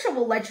 But Trisha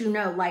will let you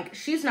know, like,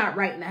 she's not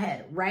right in the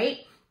head,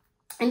 right?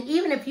 And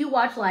even if you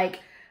watch,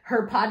 like,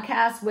 her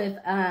podcast with,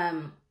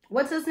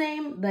 what's his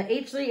name? The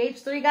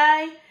H3H3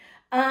 guy.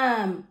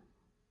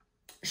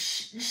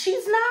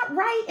 She's not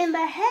right in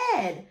the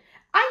head.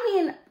 I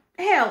mean,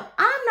 hell,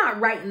 I'm not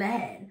right in the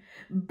head.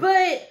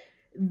 But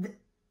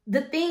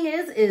the thing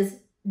is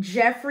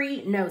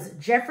Jeffree knows it.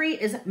 Jeffree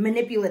is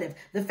manipulative.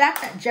 The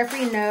fact that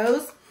Jeffree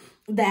knows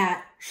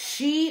that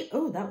she,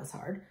 oh, that was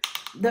hard.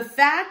 The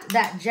fact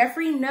that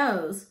Jeffree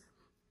knows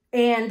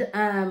and,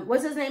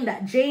 what's his name?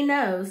 That Jay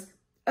knows,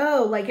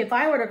 oh, like if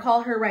I were to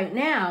call her right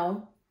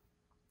now,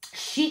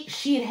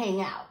 she'd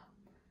hang out.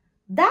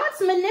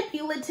 That's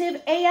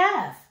manipulative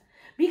AF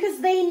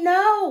because they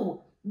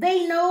know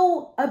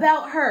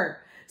about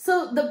her.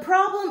 So the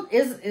problem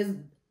is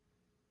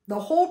the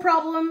whole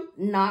problem,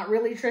 not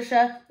really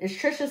Trisha. Is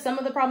Trisha some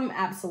of the problem?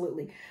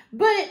 Absolutely.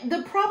 But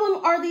the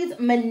problem are these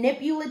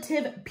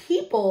manipulative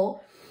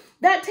people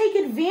that take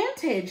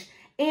advantage.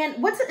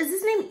 And is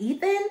his name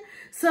Ethan?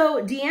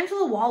 So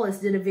D'Angelo Wallace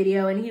did a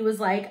video and he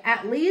was like,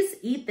 at least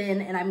Ethan,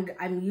 and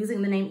I'm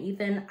using the name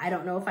Ethan. I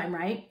don't know if I'm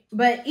right,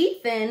 but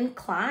Ethan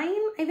Klein,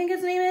 I think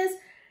his name is.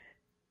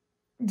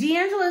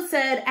 D'Angelo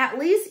said, at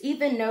least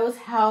Ethan knows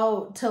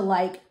how to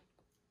like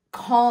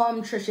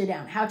calm Trisha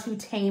down, how to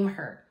tame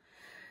her.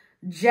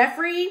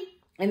 Jeffree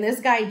and this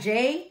guy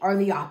Jay are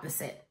the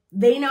opposite.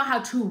 They know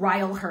how to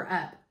rile her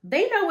up.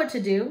 They know what to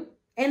do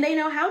and they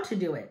know how to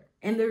do it.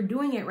 And they're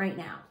doing it right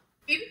now.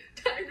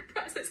 Time to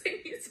processing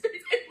these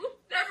space. I will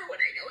never want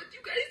to hang out with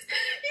you guys.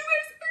 You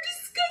guys are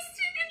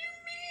disgusting and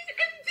you're mean,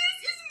 and this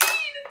is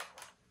mean.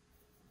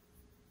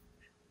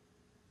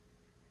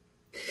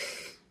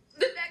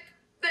 The fact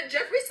that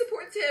Jeffree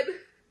supports him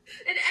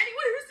and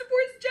anyone who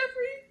supports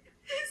Jeffree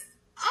is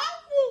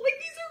awful. Like,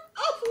 these are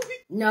awful.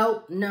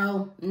 No.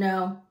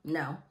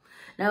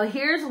 Now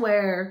here's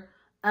where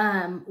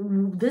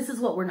this is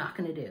what we're not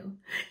gonna do.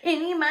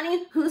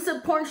 Anybody who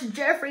supports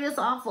Jeffree is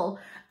awful.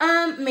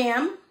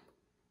 Ma'am.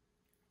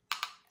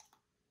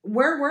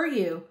 Where were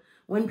you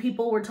when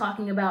people were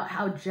talking about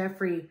how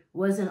Jeffree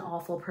was an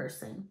awful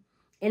person?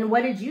 And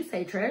what did you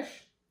say, Trish?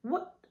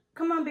 What?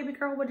 Come on, baby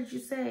girl, what did you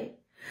say?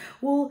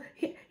 Well,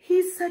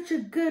 he's such a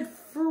good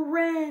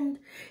friend.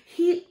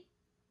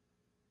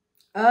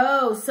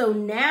 Oh, so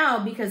now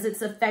because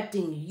it's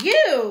affecting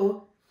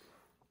you,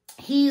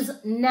 he's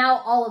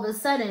now all of a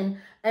sudden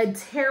a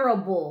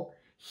terrible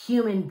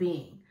human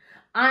being.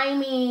 I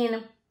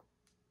mean,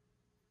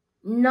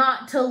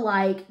 not to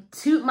like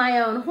toot my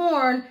own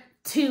horn,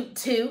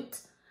 toot,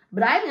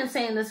 but I've been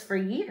saying this for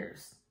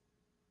years.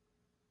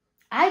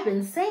 I've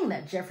been saying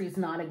that Jeffree's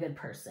not a good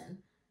person.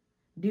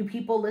 Do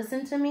people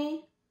listen to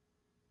me?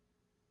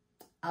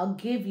 I'll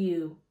give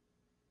you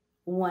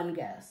one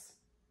guess.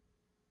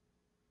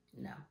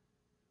 No.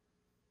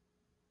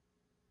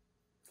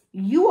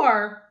 You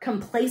are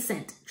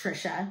complacent,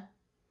 Trisha.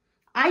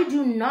 I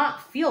do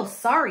not feel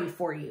sorry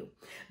for you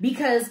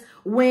because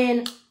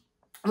when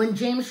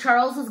James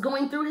Charles was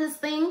going through his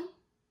thing,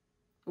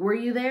 were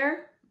you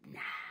there?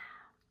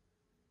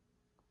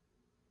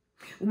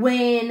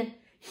 When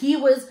he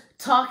was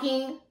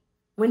being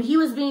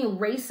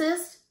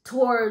racist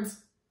towards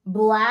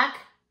black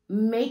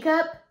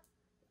makeup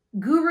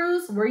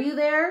gurus, were you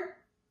there?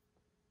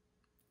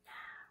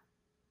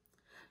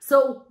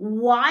 So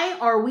why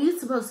are we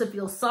supposed to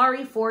feel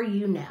sorry for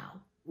you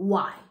now?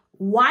 Why?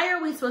 Why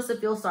are we supposed to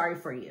feel sorry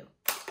for you?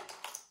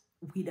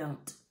 We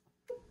don't.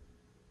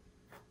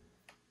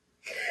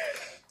 I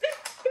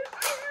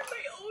have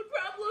my own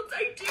problems.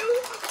 I do.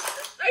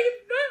 I am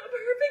not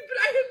perfect, but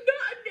I am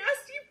not a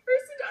nasty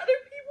person to other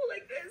people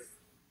like this.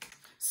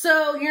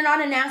 So you're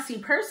not a nasty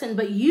person,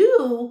 but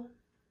you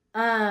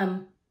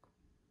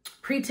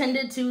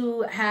pretended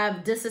to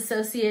have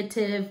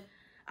dissociative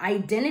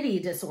identity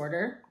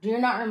disorder. Do you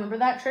not remember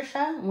that,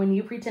 Trisha? When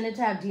you pretended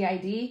to have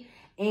DID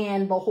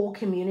and the whole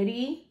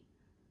community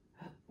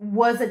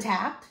was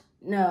attacked?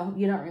 No,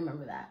 you don't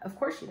remember that. Of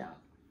course you don't.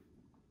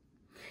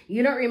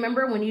 You don't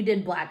remember when you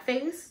did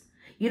blackface?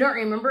 You don't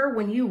remember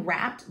when you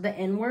rapped the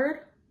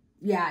N-word?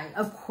 Yeah,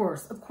 of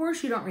course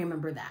you don't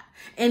remember that.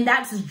 And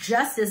that's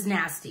just as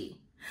nasty.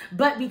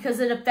 But because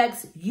it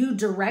affects you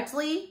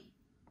directly,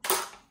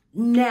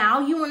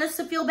 now you want us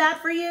to feel bad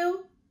for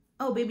you?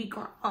 Oh, baby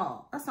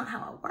girl, that's not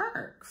how it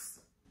works.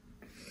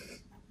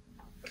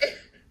 Because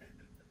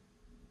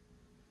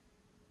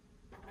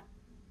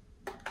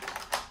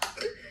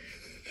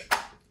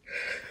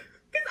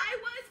I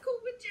was cool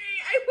with Jay.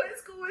 I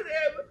was cool with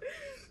him.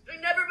 I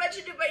never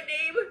mentioned him by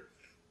name.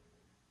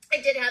 I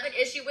did have an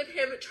issue with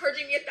him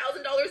charging me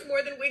 $1,000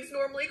 more than wigs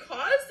normally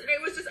cost. And it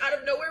was just out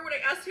of nowhere when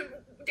I asked him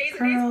days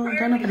and days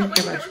prior like, how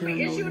much that was my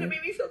issue. And it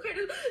made me feel kind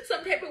of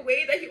some type of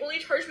way that he only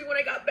charged me when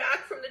I got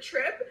back from the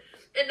trip.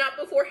 And not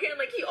beforehand,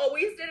 like he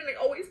always did, and I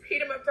always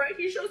paid him up front.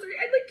 He shows me,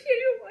 I like can't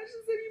even watch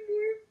this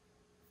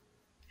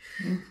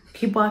anymore.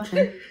 Keep watching.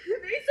 They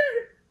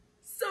said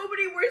so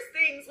many worse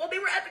things while they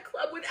were at the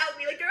club without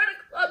me. Like they're at a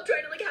club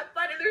trying to like have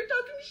fun, and they're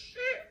talking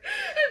shit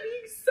and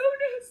being so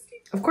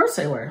nasty. Of course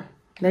they were.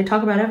 They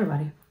talk about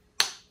everybody.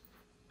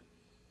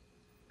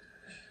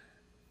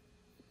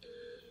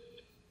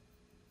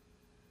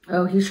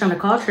 Oh, he's trying to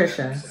call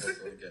Trisha.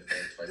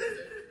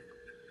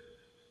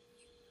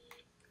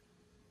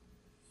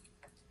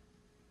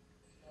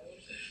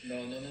 No.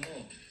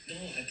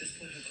 At this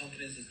point, her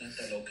confidence is not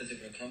that low. Because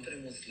if her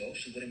confidence was low,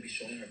 she wouldn't be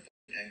showing her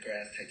anchor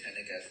ass,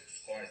 Titanic ass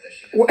scars that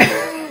she has.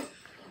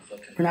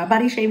 We're not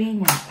body shaming.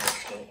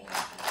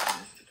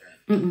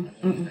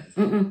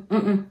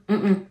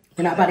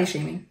 We're not body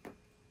shaming.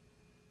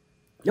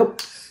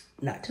 Nope,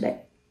 not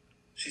today.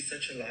 She's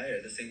such a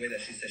liar. The same way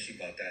that she said she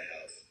bought that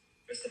house.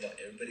 First of all,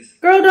 everybody's...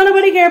 Girl, don't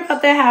nobody care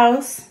about that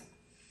house.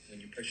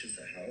 When you purchase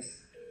a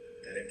house,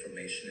 that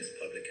information is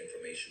public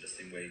information. The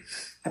same way.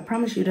 I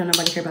promise you, don't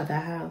nobody care about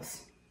that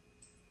house.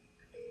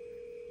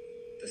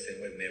 The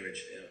same way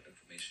marriage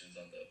information is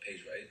on the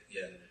page, right?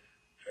 Yeah.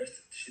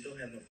 She don't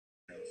have no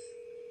house.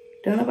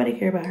 Don't nobody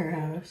care about her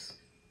house.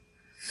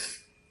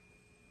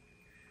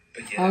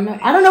 But yeah,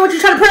 I don't know what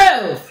you're trying to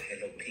prove.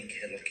 Hello Pink,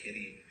 Hello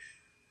Kitty.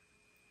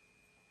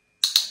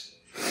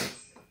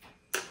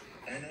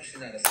 I know she's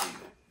not asleep.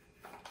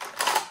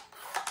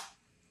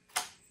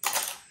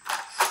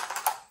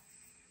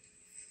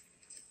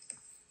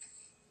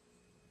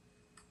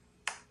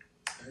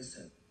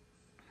 Listen.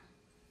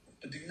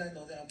 But do you not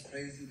know that I'm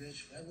crazy,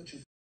 bitch? Why would you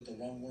with the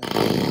wrong one?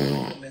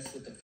 Don't mess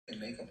with the fucking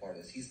makeup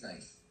artist. He's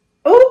nice.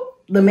 Oh,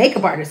 the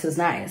makeup artist is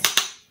nice.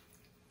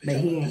 Bitch, But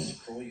I'm he gonna ain't.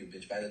 destroy you,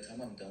 bitch. By the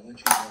time I'm done with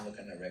you, you're gonna look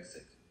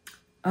anorexic.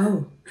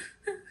 Oh.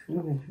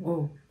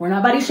 Ooh. We're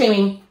not body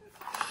shaming.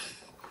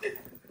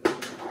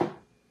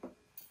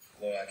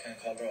 Well, I can't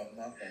call her on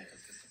my phone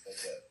because this is so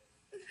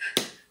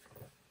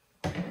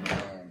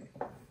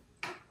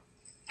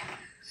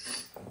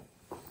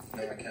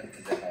no, I can't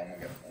because I'm gonna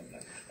get a phone.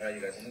 Alright,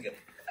 you guys, I'm gonna get.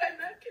 I'm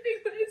not kidding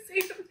when I say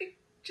I'm like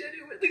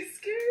genuinely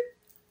scared.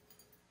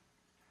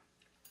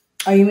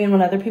 Oh, you mean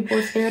when other people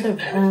are scared of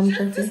I was just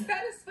Jeffree?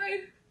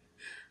 dissatisfied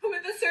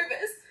with the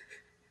service.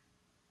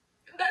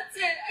 That's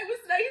it. I was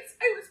nice.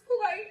 I was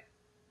polite.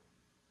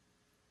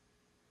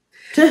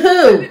 To I've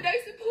who? been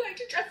nice and polite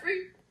to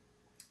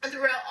Jeffree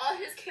throughout all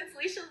his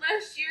cancellation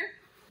last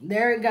year.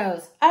 There it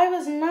goes. I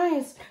was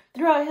nice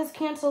throughout his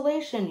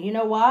cancellation. You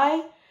know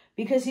why?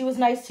 Because he was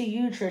nice to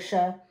you,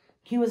 Trisha.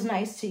 He was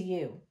nice to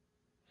you.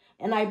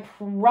 And I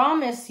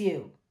promise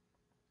you,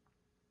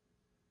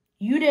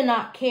 you did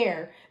not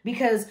care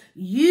because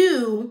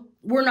you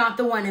were not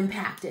the one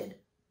impacted.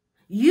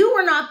 You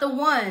were not the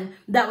one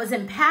that was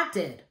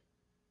impacted.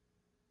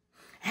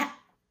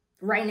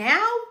 Right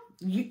now,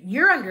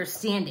 you're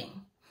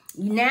understanding.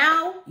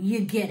 Now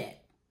you get it.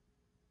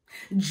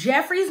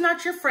 Jeffree's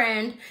not your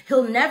friend.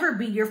 He'll never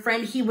be your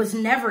friend. He was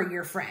never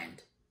your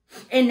friend.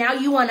 And now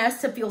you want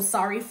us to feel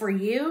sorry for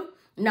you?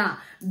 Nah,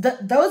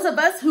 those of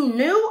us who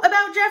knew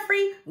about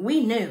Jeffree,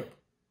 we knew.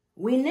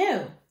 We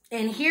knew.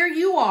 And here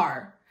you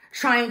are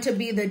trying to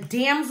be the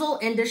damsel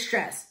in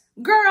distress.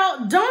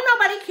 Girl, don't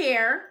nobody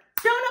care.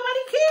 Don't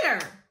nobody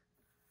care.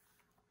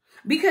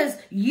 Because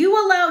you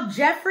allowed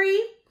Jeffree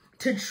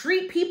to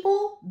treat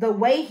people the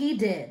way he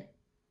did.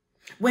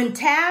 When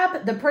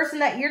Tab, the person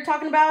that you're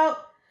talking about,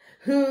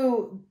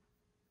 who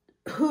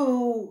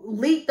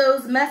leaked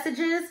those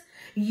messages,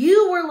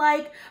 you were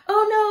like,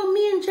 oh no,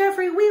 me and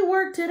Jeffree, we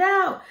worked it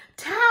out.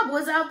 Tab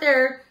was out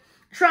there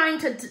trying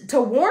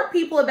to warn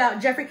people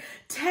about Jeffree.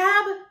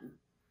 Tab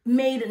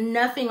made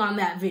nothing on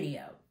that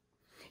video.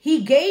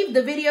 He gave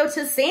the video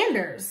to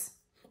Sanders.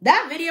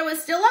 That video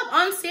is still up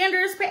on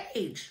Sanders'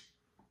 page.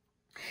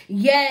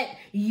 Yet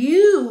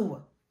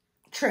you,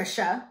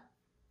 Trisha,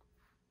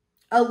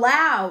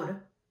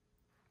 allowed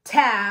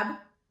Tab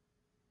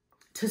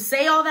to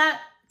say all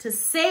that, to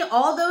say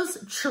all those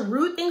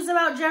true things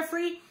about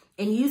Jeffree,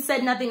 and you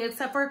said nothing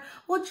except for,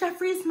 well,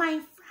 Jeffree's my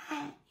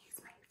friend.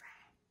 He's my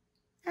friend.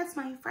 That's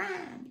my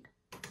friend.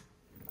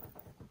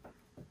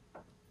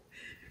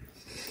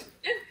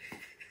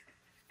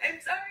 I'm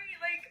sorry,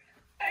 like,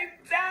 I'm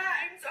bad.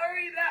 I'm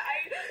sorry that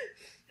I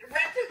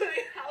rented my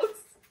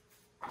house.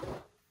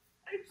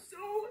 I'm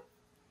so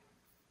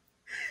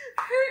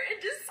hurt and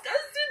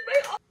disgusted by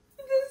all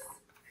of this.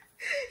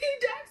 He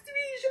doxed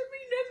me, he showed me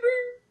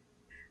number.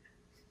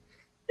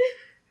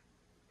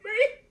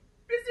 My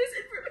business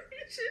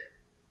information.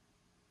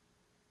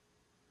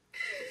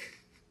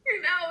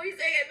 And now he's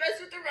saying I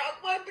messed with the wrong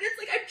one, but it's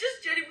like, I'm just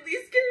genuinely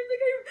scared.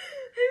 Like, I'm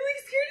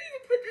like scared to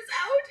even put this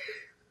out.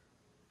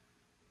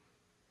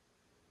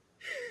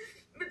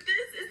 But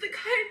this is the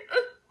kind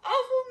of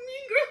awful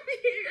mean girl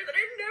behavior that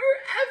I've never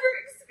ever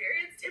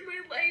experienced in my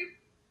life.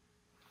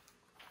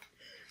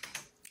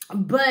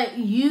 But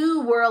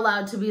you were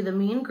allowed to be the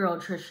mean girl,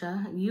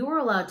 Trisha. You were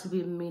allowed to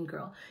be the mean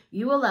girl.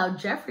 You allowed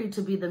Jeffree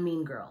to be the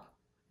mean girl.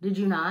 Did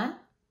you not?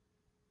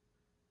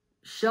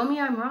 Show me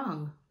I'm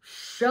wrong.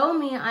 Show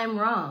me I'm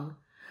wrong.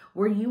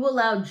 Where you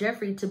allowed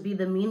Jeffree to be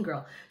the mean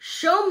girl.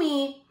 Show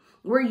me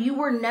where you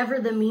were never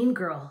the mean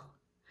girl.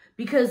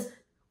 Because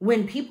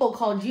when people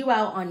called you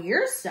out on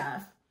your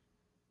stuff,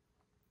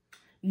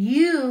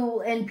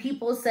 you and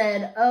people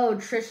said, oh,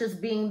 Trisha's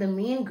being the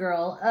mean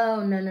girl.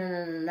 Oh,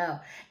 no.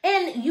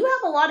 And you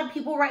have a lot of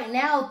people right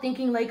now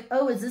thinking like,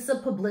 oh, is this a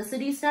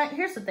publicity stunt?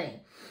 Here's the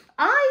thing.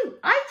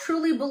 I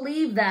truly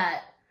believe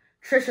that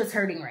Trisha's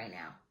hurting right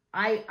now.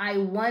 I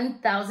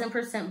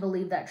 1000%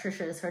 believe that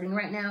Trisha is hurting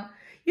right now.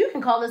 You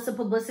can call this a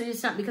publicity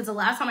stunt because the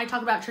last time I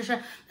talked about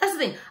Trisha, that's the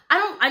thing.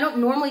 I don't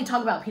normally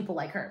talk about people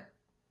like her.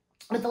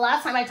 But the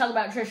last time I talked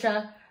about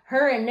Trisha,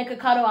 her and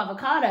Nikocado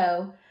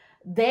Avocado,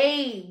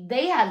 they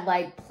had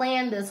like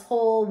planned this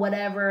whole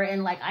whatever,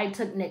 and like I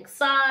took Nick's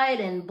side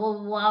and blah,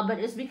 blah, blah. But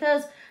it's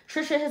because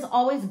Trisha has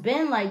always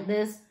been like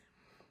this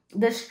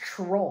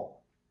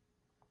troll.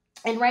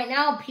 And right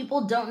now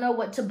people don't know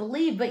what to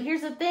believe. But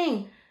here's the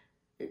thing.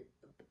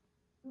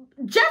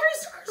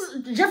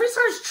 Jeffree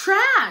Star's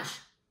trash.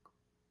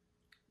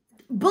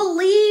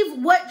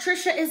 Believe what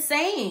Trisha is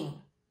saying.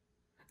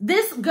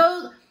 This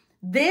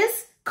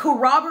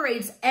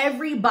corroborates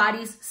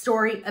everybody's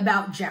story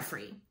about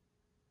Jeffree.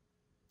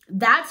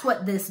 That's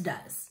what this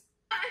does.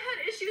 I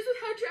had issues with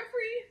how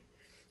Jeffree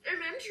and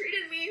Mem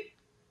treated me.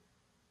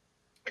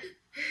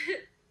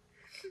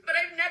 But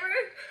I've never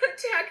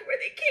attacked where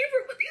they came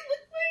from, what they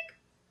look like.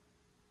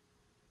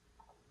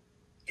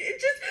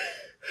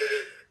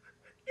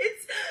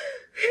 It's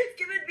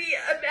given me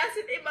a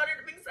massive amount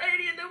of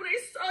anxiety, and then when I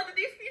saw that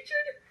they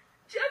featured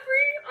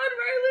Jeffree on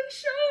Ryland's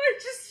show, I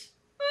just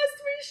lost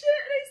my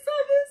shit, and I saw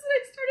this, and I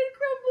started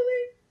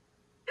crumbling.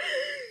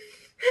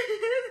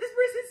 This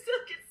person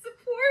still gets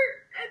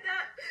support, and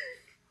that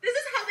this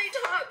is how they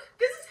talk.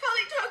 This is how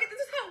they talk, and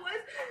this is how it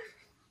was.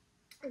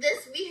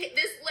 This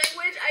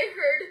language I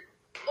heard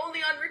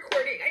only on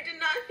recording. I did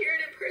not hear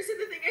it in person.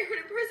 The thing I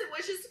heard in person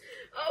was just,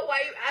 oh,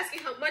 why are you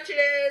asking how much it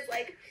is?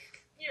 Like,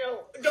 you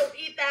know, don't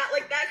eat that,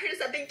 like that kind of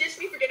stuff. They ditched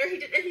me for dinner.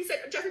 He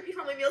said, Jeffree paid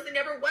for my meals. They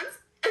never once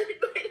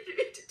invited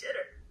me to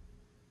dinner.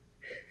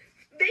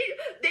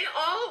 They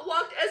all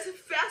walked as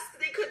fast as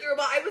they could through a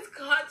ball. I was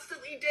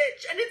constantly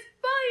ditched, and it's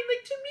fine.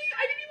 Like, to me,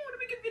 I didn't even want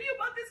to make a video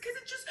about this because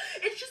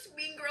it's just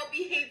mean girl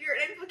behavior,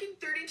 and I'm fucking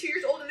 32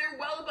 years old, and they're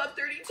well above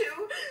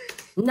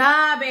 32.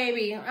 Nah,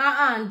 baby.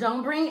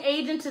 Don't bring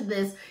age into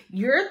this.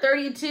 You're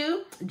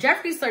 32.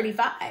 Jeffree's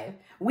 35.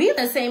 We in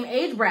the same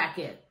age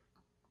bracket.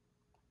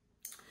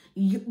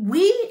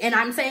 And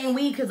I'm saying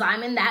we because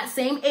I'm in that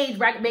same age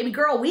bracket, baby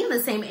girl. We in the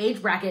same age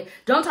bracket.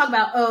 Don't talk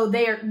about, oh,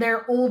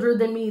 they're older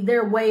than me.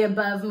 They're way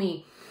above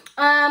me.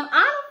 I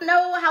don't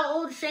know how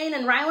old Shane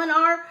and Ryland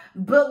are,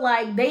 but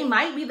like they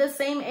might be the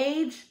same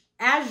age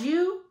as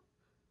you.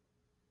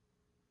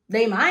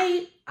 They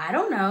might. I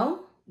don't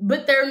know.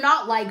 But they're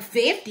not like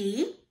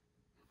 50.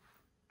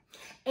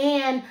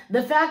 And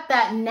the fact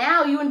that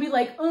now you would be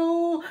like,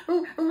 oh,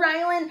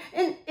 Ryland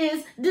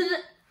is...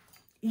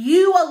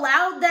 You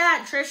allowed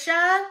that,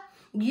 Trisha.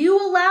 You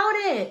allowed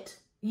it.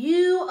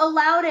 You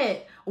allowed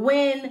it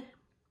when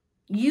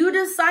you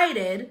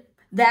decided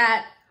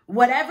that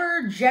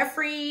whatever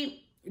Jeffree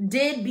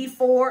did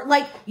before,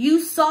 like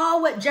you saw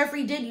what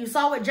Jeffree did, you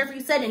saw what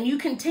Jeffree said, and you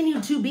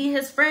continued to be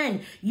his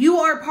friend. You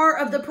are part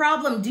of the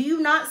problem. Do you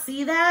not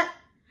see that?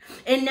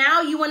 And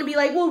now you want to be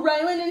like, well,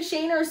 Ryland and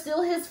Shane are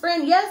still his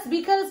friend. Yes,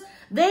 because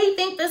they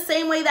think the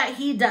same way that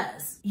he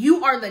does.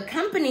 You are the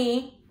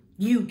company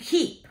you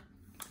keep.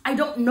 I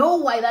don't know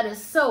why that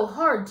is so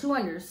hard to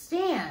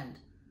understand.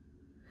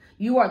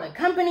 You are the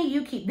company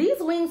you keep. These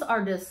wings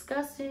are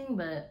disgusting,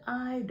 but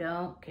I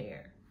don't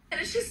care.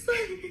 And it's just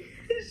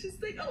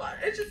like a lot.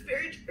 It's just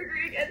very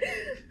triggering, and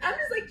I'm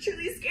just like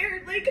truly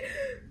scared, like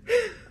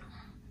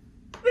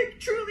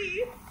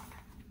truly,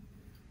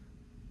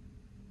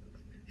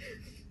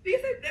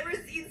 because I've never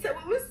seen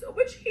someone with so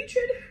much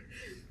hatred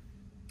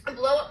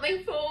blow up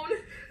my phone,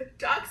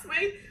 dox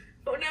my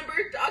phone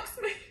number, dox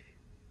my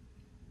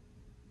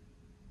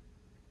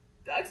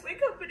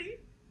company.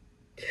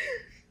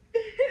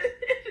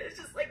 It's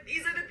just like,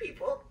 these are the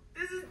people.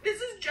 This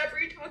is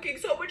Jeffree talking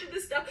so much of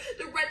this stuff.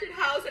 The rented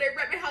house, and I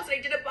rent my house and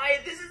I didn't buy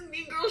it. This is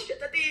mean girl shit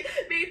that they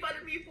made fun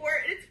of me for,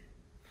 and it's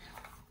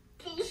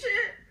bullshit.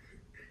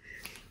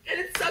 And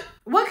it sucks.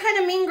 What kind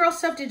of mean girl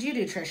stuff did you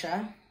do,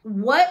 Trisha?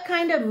 What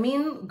kind of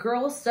mean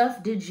girl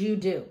stuff did you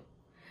do?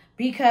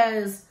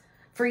 Because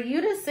for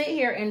you to sit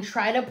here and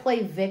try to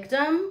play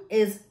victim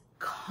is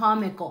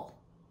comical.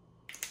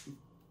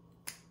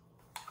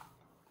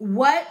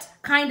 What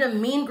kind of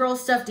mean girl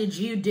stuff did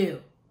you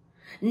do?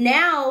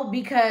 Now,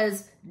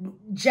 because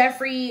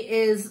Jeffree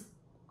is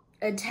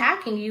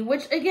attacking you,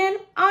 which again,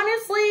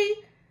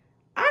 honestly,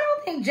 I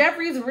don't think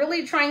Jeffree's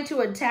really trying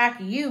to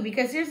attack you,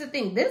 because here's the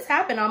thing. This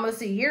happened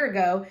almost a year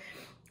ago.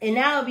 And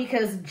now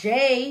because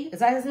Jay, is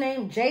that his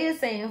name? Jay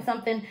is saying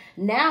something.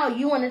 Now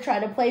you want to try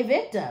to play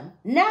victim.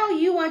 Now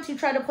you want to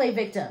try to play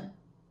victim.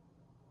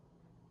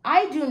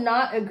 I do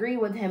not agree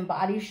with him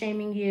body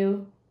shaming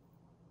you.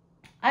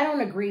 I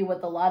don't agree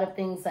with a lot of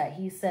things that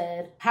he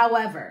said.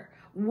 However,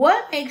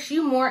 what makes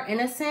you more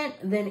innocent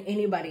than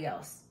anybody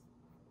else?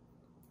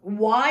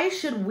 Why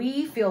should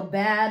we feel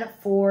bad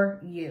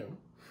for you?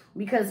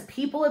 Because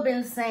people have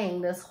been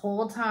saying this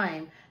whole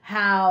time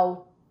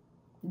how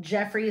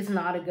Jeffree is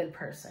not a good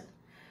person.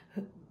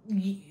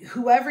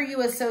 Whoever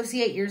you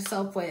associate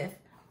yourself with,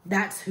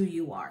 that's who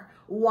you are.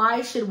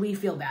 Why should we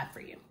feel bad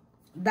for you?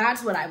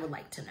 That's what I would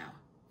like to know.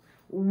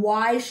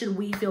 Why should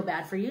we feel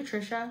bad for you,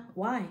 Trisha?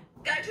 Why?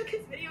 Guy took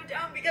his video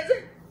down because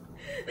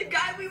the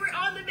guy, we were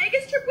on the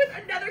Vegas trip with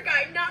another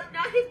guy,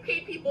 not his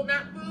paid people,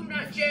 not Boom,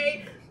 not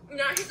Jay,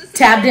 not his assistant.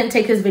 Tab didn't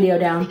take his video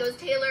down. It goes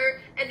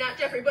Taylor and not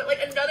Jeffree, but like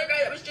another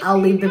guy that was just... I'll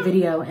leave the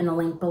video in a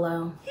link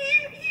below. He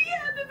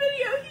had the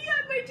video, he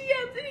had my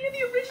DMs, and he had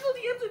the original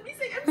DMs with me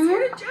saying, I'm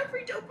scared of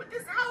Jeffree, don't put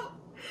this out.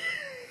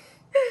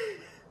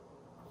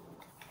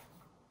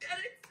 And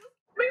it's just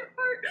my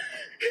heart.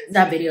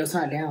 That video's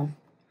not down.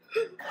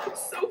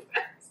 So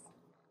fast.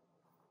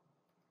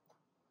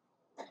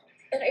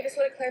 And I just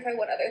want to clarify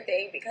one other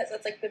thing, because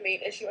that's, like, the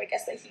main issue, I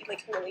guess, that he,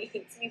 like, really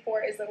hates me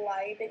for, is the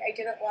lying thing. I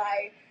didn't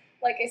lie.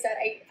 Like I said,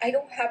 I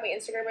don't have my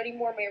Instagram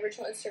anymore. My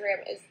original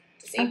Instagram is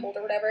disabled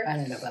or whatever. I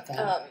don't know about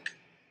that.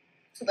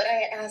 But I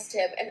had asked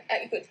him, and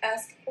I would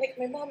ask, like,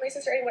 my mom, my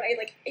sister, anyone,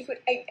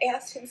 I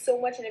asked him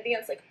so much in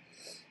advance, like,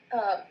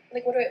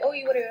 what do I owe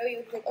you? What do I owe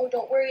you? He's like, oh,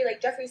 don't worry,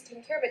 like, Jeffree's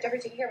taking care of it. And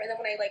then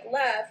when I, like,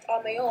 left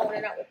on my own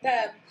and not with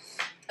them,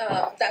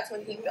 that's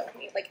when he billed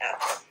me, like,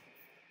 after.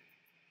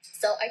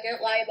 So I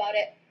didn't lie about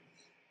it.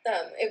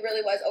 It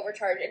really was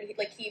overcharged, and he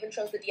even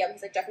shows the DM.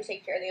 He's like, Jeffree's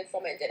taking care of the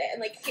installment, did it.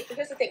 And, like,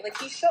 here's the thing, like,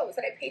 he shows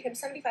that I paid him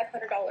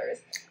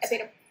 $7,500. I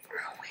paid him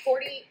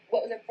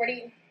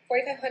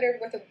 $4,500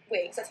 worth of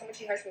wigs. That's how much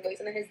he charged for wigs.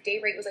 And then his day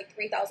rate was like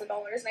 $3,000. And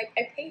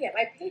I paid him. And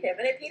I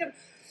paid him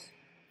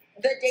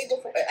the day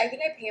before. I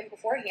think I paid him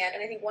beforehand.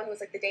 And I think one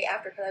was like the day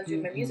after, because I was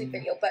doing my music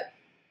video. But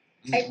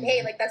I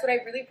pay, like, that's what I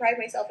really pride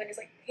myself in, is,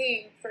 like,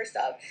 paying for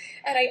stuff.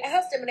 And I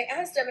asked him, and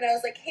I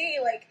was like, hey,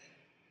 like,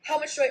 how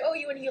much do I owe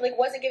you? And he, like,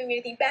 wasn't giving me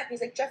anything back. And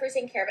he's like, Jeffree's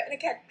taking care of it. And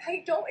again,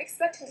 I don't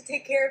expect him to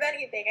take care of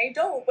anything. I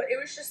don't. But it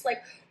was just,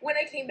 like, when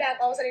I came back,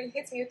 all of a sudden he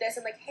hits me with this.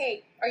 I'm like,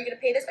 hey, are you going to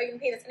pay this? Are you going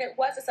to pay this? And it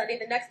was a Sunday.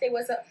 The next day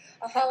was a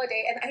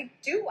holiday. And I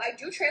do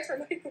transfer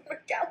money from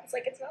accounts.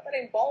 Like, it's not that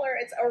I'm baller.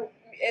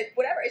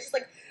 Whatever. It's just,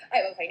 like,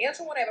 I have a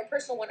financial one. I have a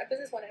personal one, a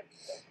business one.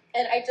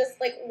 And I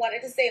just, like, wanted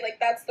to say, like,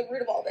 that's the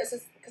root of all this,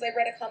 is because I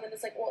read a comment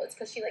that's like, well, it's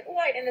because she, like,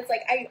 lied. And it's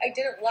like, I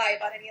didn't lie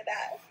about any of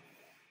that.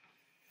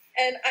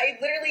 And I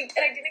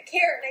didn't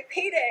care, and I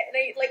paid it, and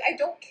I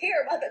don't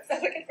care about that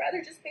stuff. Like, I'd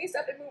rather just pay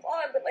stuff and move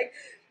on. But, like,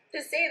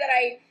 to say that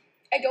I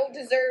don't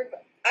deserve,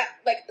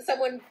 like,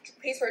 someone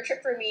pays for a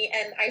trip for me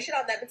and I shit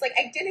on them, it's like,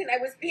 I didn't. I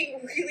was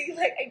being really,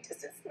 like, I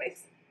distanced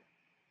myself.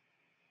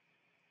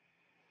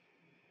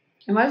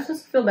 Am I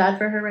supposed to feel bad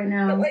for her right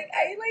now? But, like,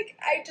 I've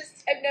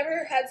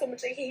never had so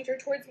much, like, hatred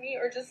towards me,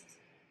 or just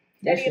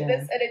any of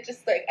this, and it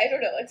just, like, I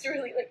don't know, it's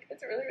really,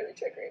 really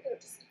triggering.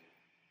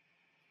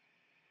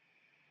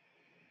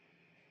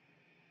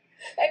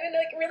 I've been,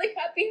 like, really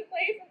happy in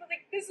life, but,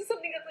 like, this is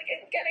something that's, like,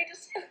 again,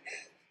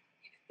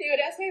 they would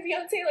ask my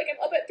fiance, like,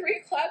 I'm up at 3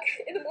 o'clock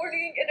in the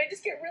morning, and I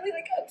just get really,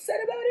 like, upset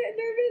about it and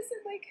nervous,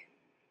 and, like,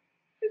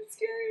 it's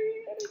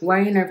scary. Why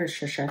are you nervous,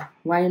 Trisha?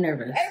 Why are you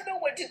nervous? I don't know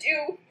what to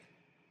do.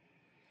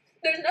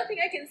 There's nothing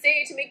I can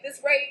say to make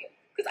this right,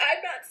 because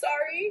I'm not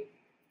sorry.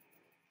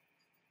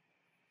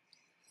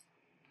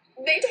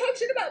 They talk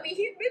shit about me.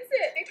 He admits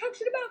it. They talk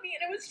shit about me, and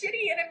it was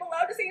shitty, and I'm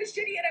allowed to say it's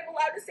shitty, and I'm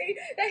allowed to say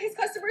that his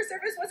customer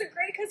service wasn't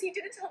great because he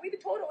didn't tell me the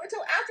total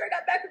until after I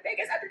got back from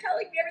Vegas, after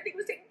telling me everything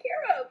was taken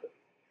care of.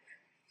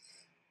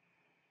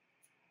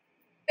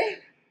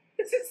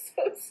 This is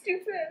so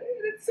stupid,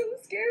 and it's so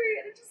scary,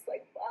 and it's just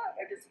like, fuck,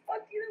 I'm just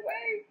fucked either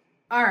way.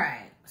 All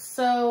right,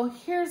 so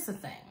here's the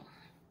thing.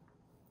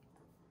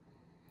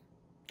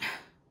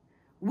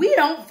 We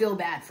don't feel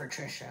bad for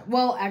Trisha.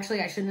 Well,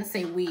 actually, I shouldn't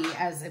say we,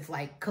 as if,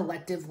 like,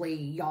 collectively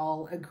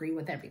y'all agree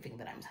with everything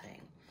that I'm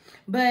saying.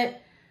 But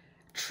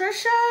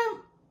Trisha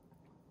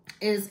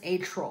is a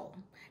troll.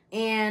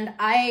 And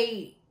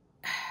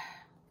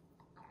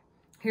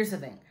here's the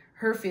thing.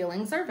 Her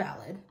feelings are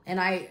valid.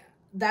 And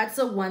that's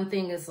the one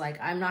thing, is, like,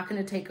 I'm not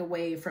going to take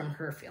away from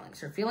her feelings.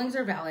 Her feelings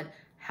are valid.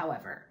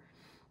 However,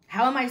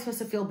 how am I supposed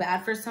to feel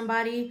bad for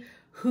somebody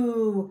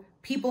who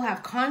people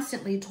have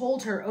constantly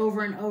told her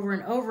over and over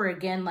and over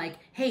again, like,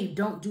 hey,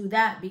 don't do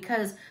that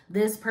because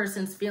this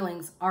person's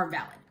feelings are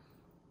valid?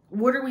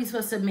 What are we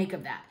supposed to make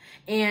of that?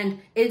 And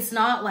it's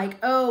not like,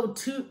 oh,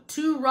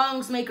 two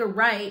wrongs make a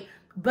right,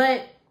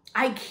 but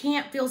I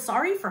can't feel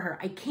sorry for her.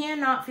 I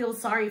cannot feel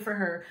sorry for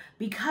her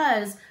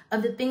because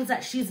of the things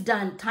that she's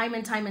done time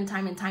and time and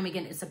time and time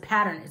again. It's a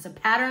pattern. It's a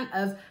pattern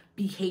of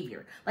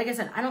behavior. Like I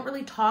said, I don't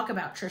really talk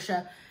about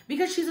Trisha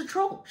because she's a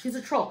troll. She's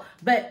a troll.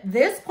 But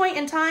this point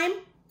in time,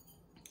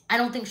 I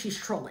don't think she's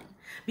trolling,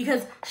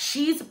 because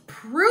she's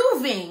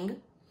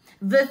proving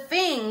the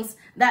things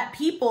that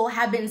people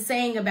have been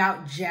saying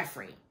about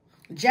Jeffree.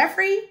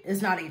 Jeffree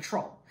is not a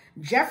troll.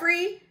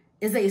 Jeffree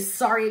is a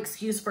sorry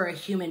excuse for a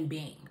human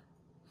being.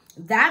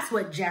 That's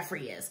what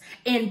Jeffree is.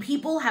 And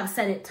people have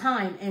said it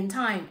time and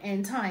time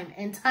and time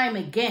and time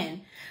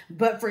again.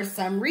 But for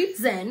some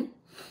reason,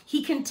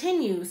 he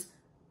continues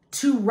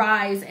to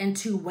rise and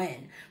to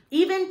win.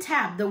 Even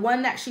Tab, the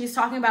one that she's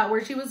talking about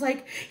where she was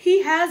like,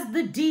 he has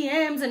the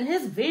DMs and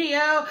his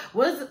video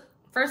was,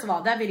 first of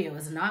all, that video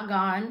is not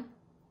gone.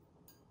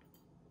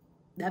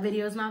 That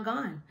video is not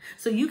gone.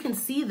 So you can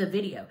see the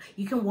video.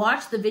 You can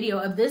watch the video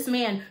of this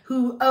man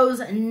who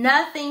owes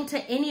nothing to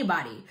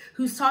anybody,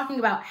 who's talking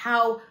about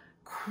how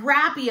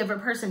crappy of a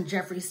person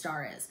Jeffree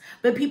Star is.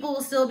 But people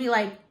will still be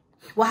like,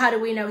 well, how do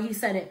we know he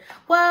said it?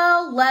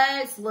 Well,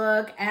 let's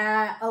look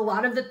at a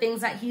lot of the things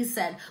that he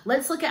said.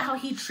 Let's look at how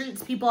he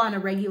treats people on a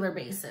regular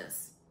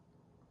basis.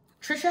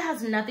 Trisha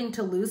has nothing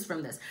to lose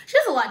from this. She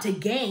has a lot to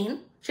gain.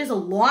 She has a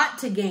lot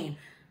to gain.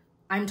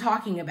 I'm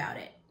talking about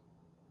it.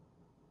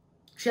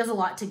 She has a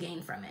lot to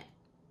gain from it.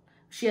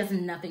 She has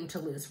nothing to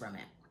lose from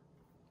it.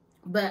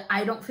 But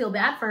I don't feel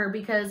bad for her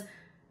because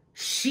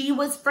She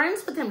was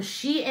friends with him.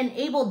 She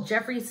enabled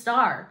Jeffree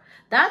Star.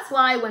 That's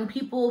why when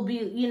people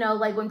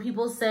when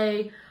people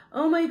say,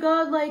 oh my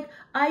God, like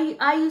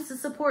I used to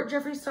support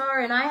Jeffree Star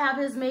and I have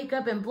his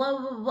makeup and blah,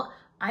 blah, blah, blah.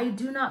 I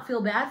do not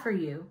feel bad for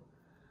you.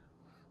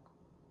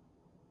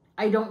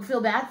 I don't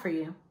feel bad for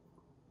you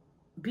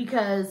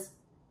because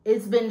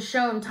it's been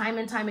shown time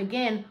and time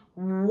again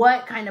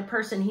what kind of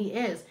person he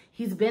is.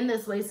 He's been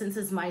this way since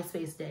his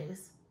MySpace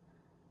days.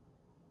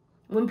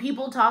 When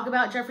people talk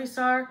about Jeffree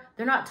Star,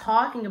 they're not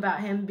talking about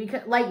him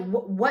because, like,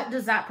 what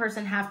does that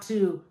person have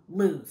to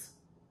lose?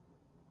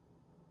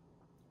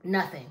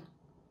 Nothing.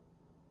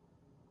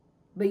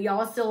 But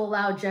y'all still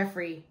allow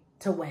Jeffree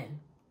to win.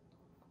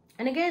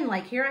 And again,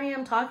 like, here I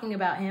am talking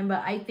about him,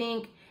 but I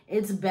think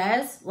it's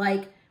best,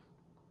 like,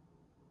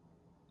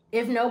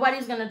 if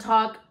nobody's going to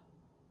talk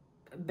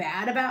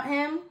bad about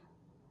him,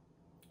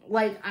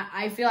 like,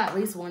 I feel at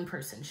least one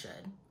person should.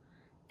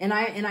 And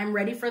I'm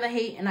ready for the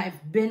hate, and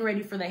I've been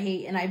ready for the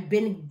hate, and I've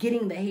been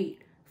getting the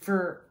hate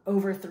for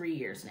over 3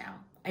 years now.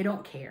 I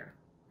don't care.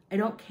 I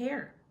don't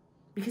care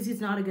because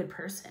he's not a good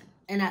person.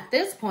 And at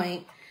this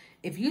point,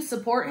 if you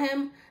support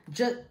him,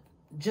 just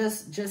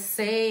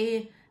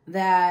say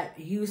that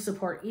you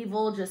support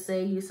evil, just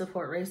say you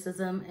support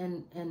racism,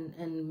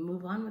 and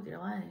move on with your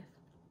life.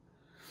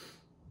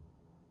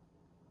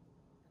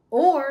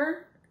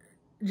 Or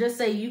just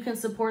say you can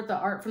support the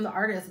art from the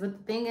artist. But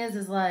the thing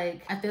is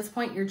like, at this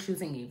point, you're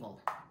choosing evil.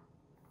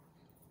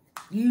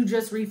 You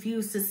just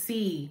refuse to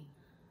see.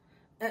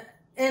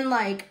 And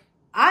like,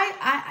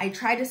 I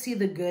try to see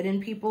the good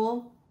in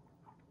people.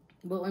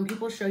 But when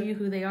people show you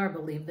who they are,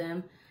 believe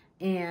them.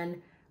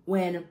 And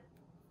when,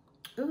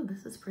 ooh,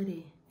 this is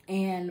pretty.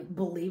 And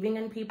believing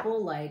in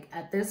people, like,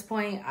 at this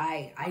point,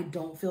 I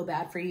don't feel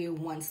bad for you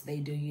once they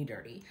do you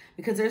dirty.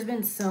 Because there's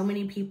been so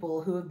many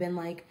people who have been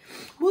like,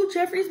 well,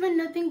 Jeffree's been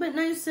nothing but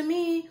nice to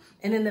me.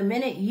 And then the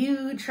minute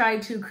you try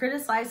to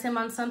criticize him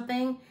on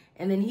something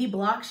and then he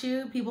blocks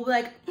you, people be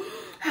like,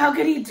 how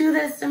could he do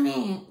this to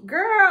me?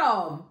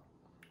 Girl,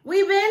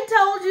 we've been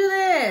told you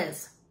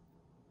this.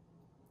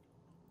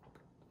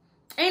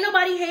 Ain't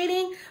nobody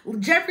hating.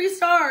 Jeffree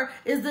Star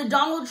is the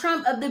Donald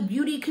Trump of the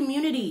beauty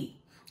community.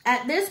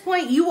 At this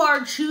point, you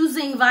are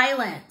choosing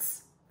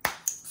violence.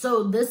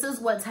 So this is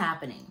what's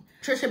happening.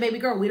 Trisha, baby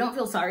girl, we don't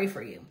feel sorry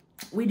for you.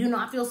 We do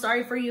not feel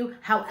sorry for you.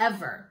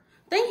 However,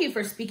 thank you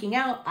for speaking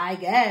out, I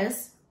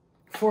guess,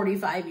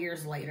 45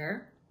 years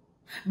later.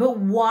 But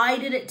why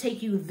did it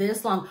take you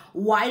this long?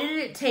 Why did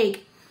it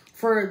take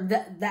for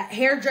that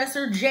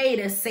hairdresser Jay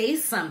to say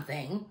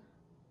something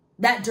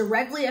that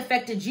directly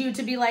affected you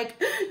to be like,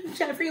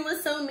 Jeffree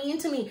was so mean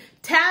to me?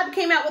 Tab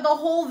came out with a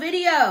whole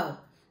video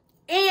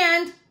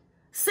and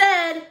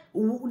said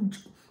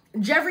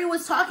Jeffree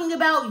was talking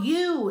about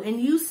you,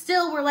 and you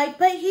still were like,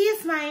 but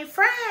he's my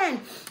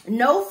friend.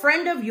 No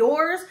friend of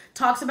yours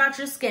talks about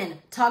your skin,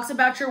 talks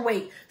about your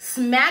weight,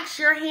 smacks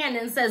your hand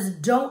and says,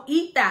 don't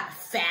eat that,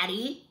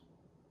 fatty.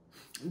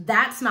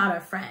 That's not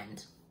a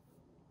friend.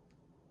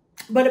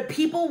 But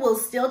people will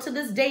still to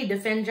this day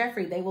defend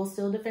Jeffree. They will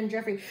still defend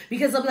Jeffree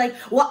because they'll be like,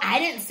 well, I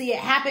didn't see it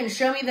happen.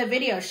 Show me the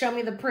video. Show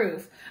me the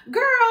proof.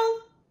 Girl,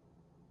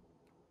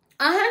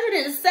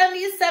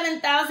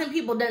 177,000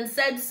 people done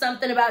said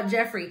something about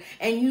Jeffree,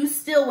 and you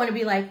still want to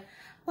be like,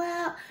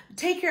 well,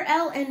 take your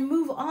L and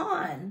move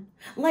on.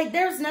 Like,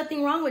 there's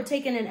nothing wrong with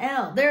taking an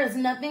L. There is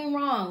nothing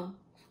wrong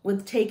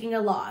with taking a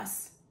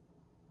loss.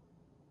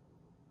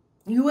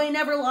 You ain't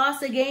never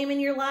lost a game in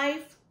your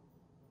life.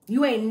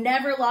 You ain't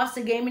never lost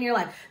a game in your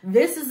life.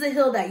 This is the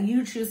hill that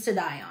you choose to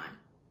die on.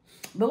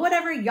 But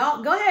whatever,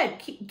 y'all, go ahead.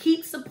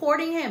 Keep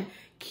supporting him.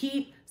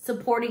 Keep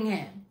supporting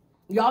him.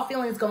 Y'all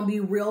feeling it's going to be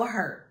real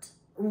hurt.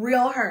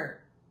 Real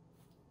hurt.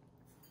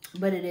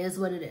 But it is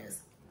what it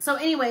is. So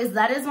anyways,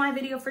 that is my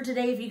video for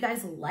today. If you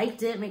guys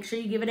liked it, make sure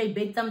you give it a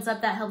big thumbs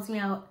up. That helps me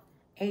out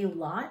a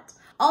lot.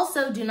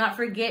 Also, do not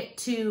forget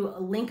to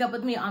link up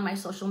with me on my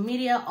social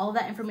media. All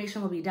that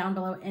information will be down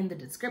below in the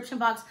description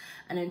box.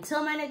 And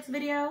until my next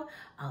video,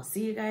 I'll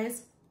see you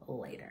guys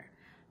later.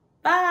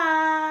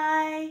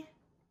 Bye.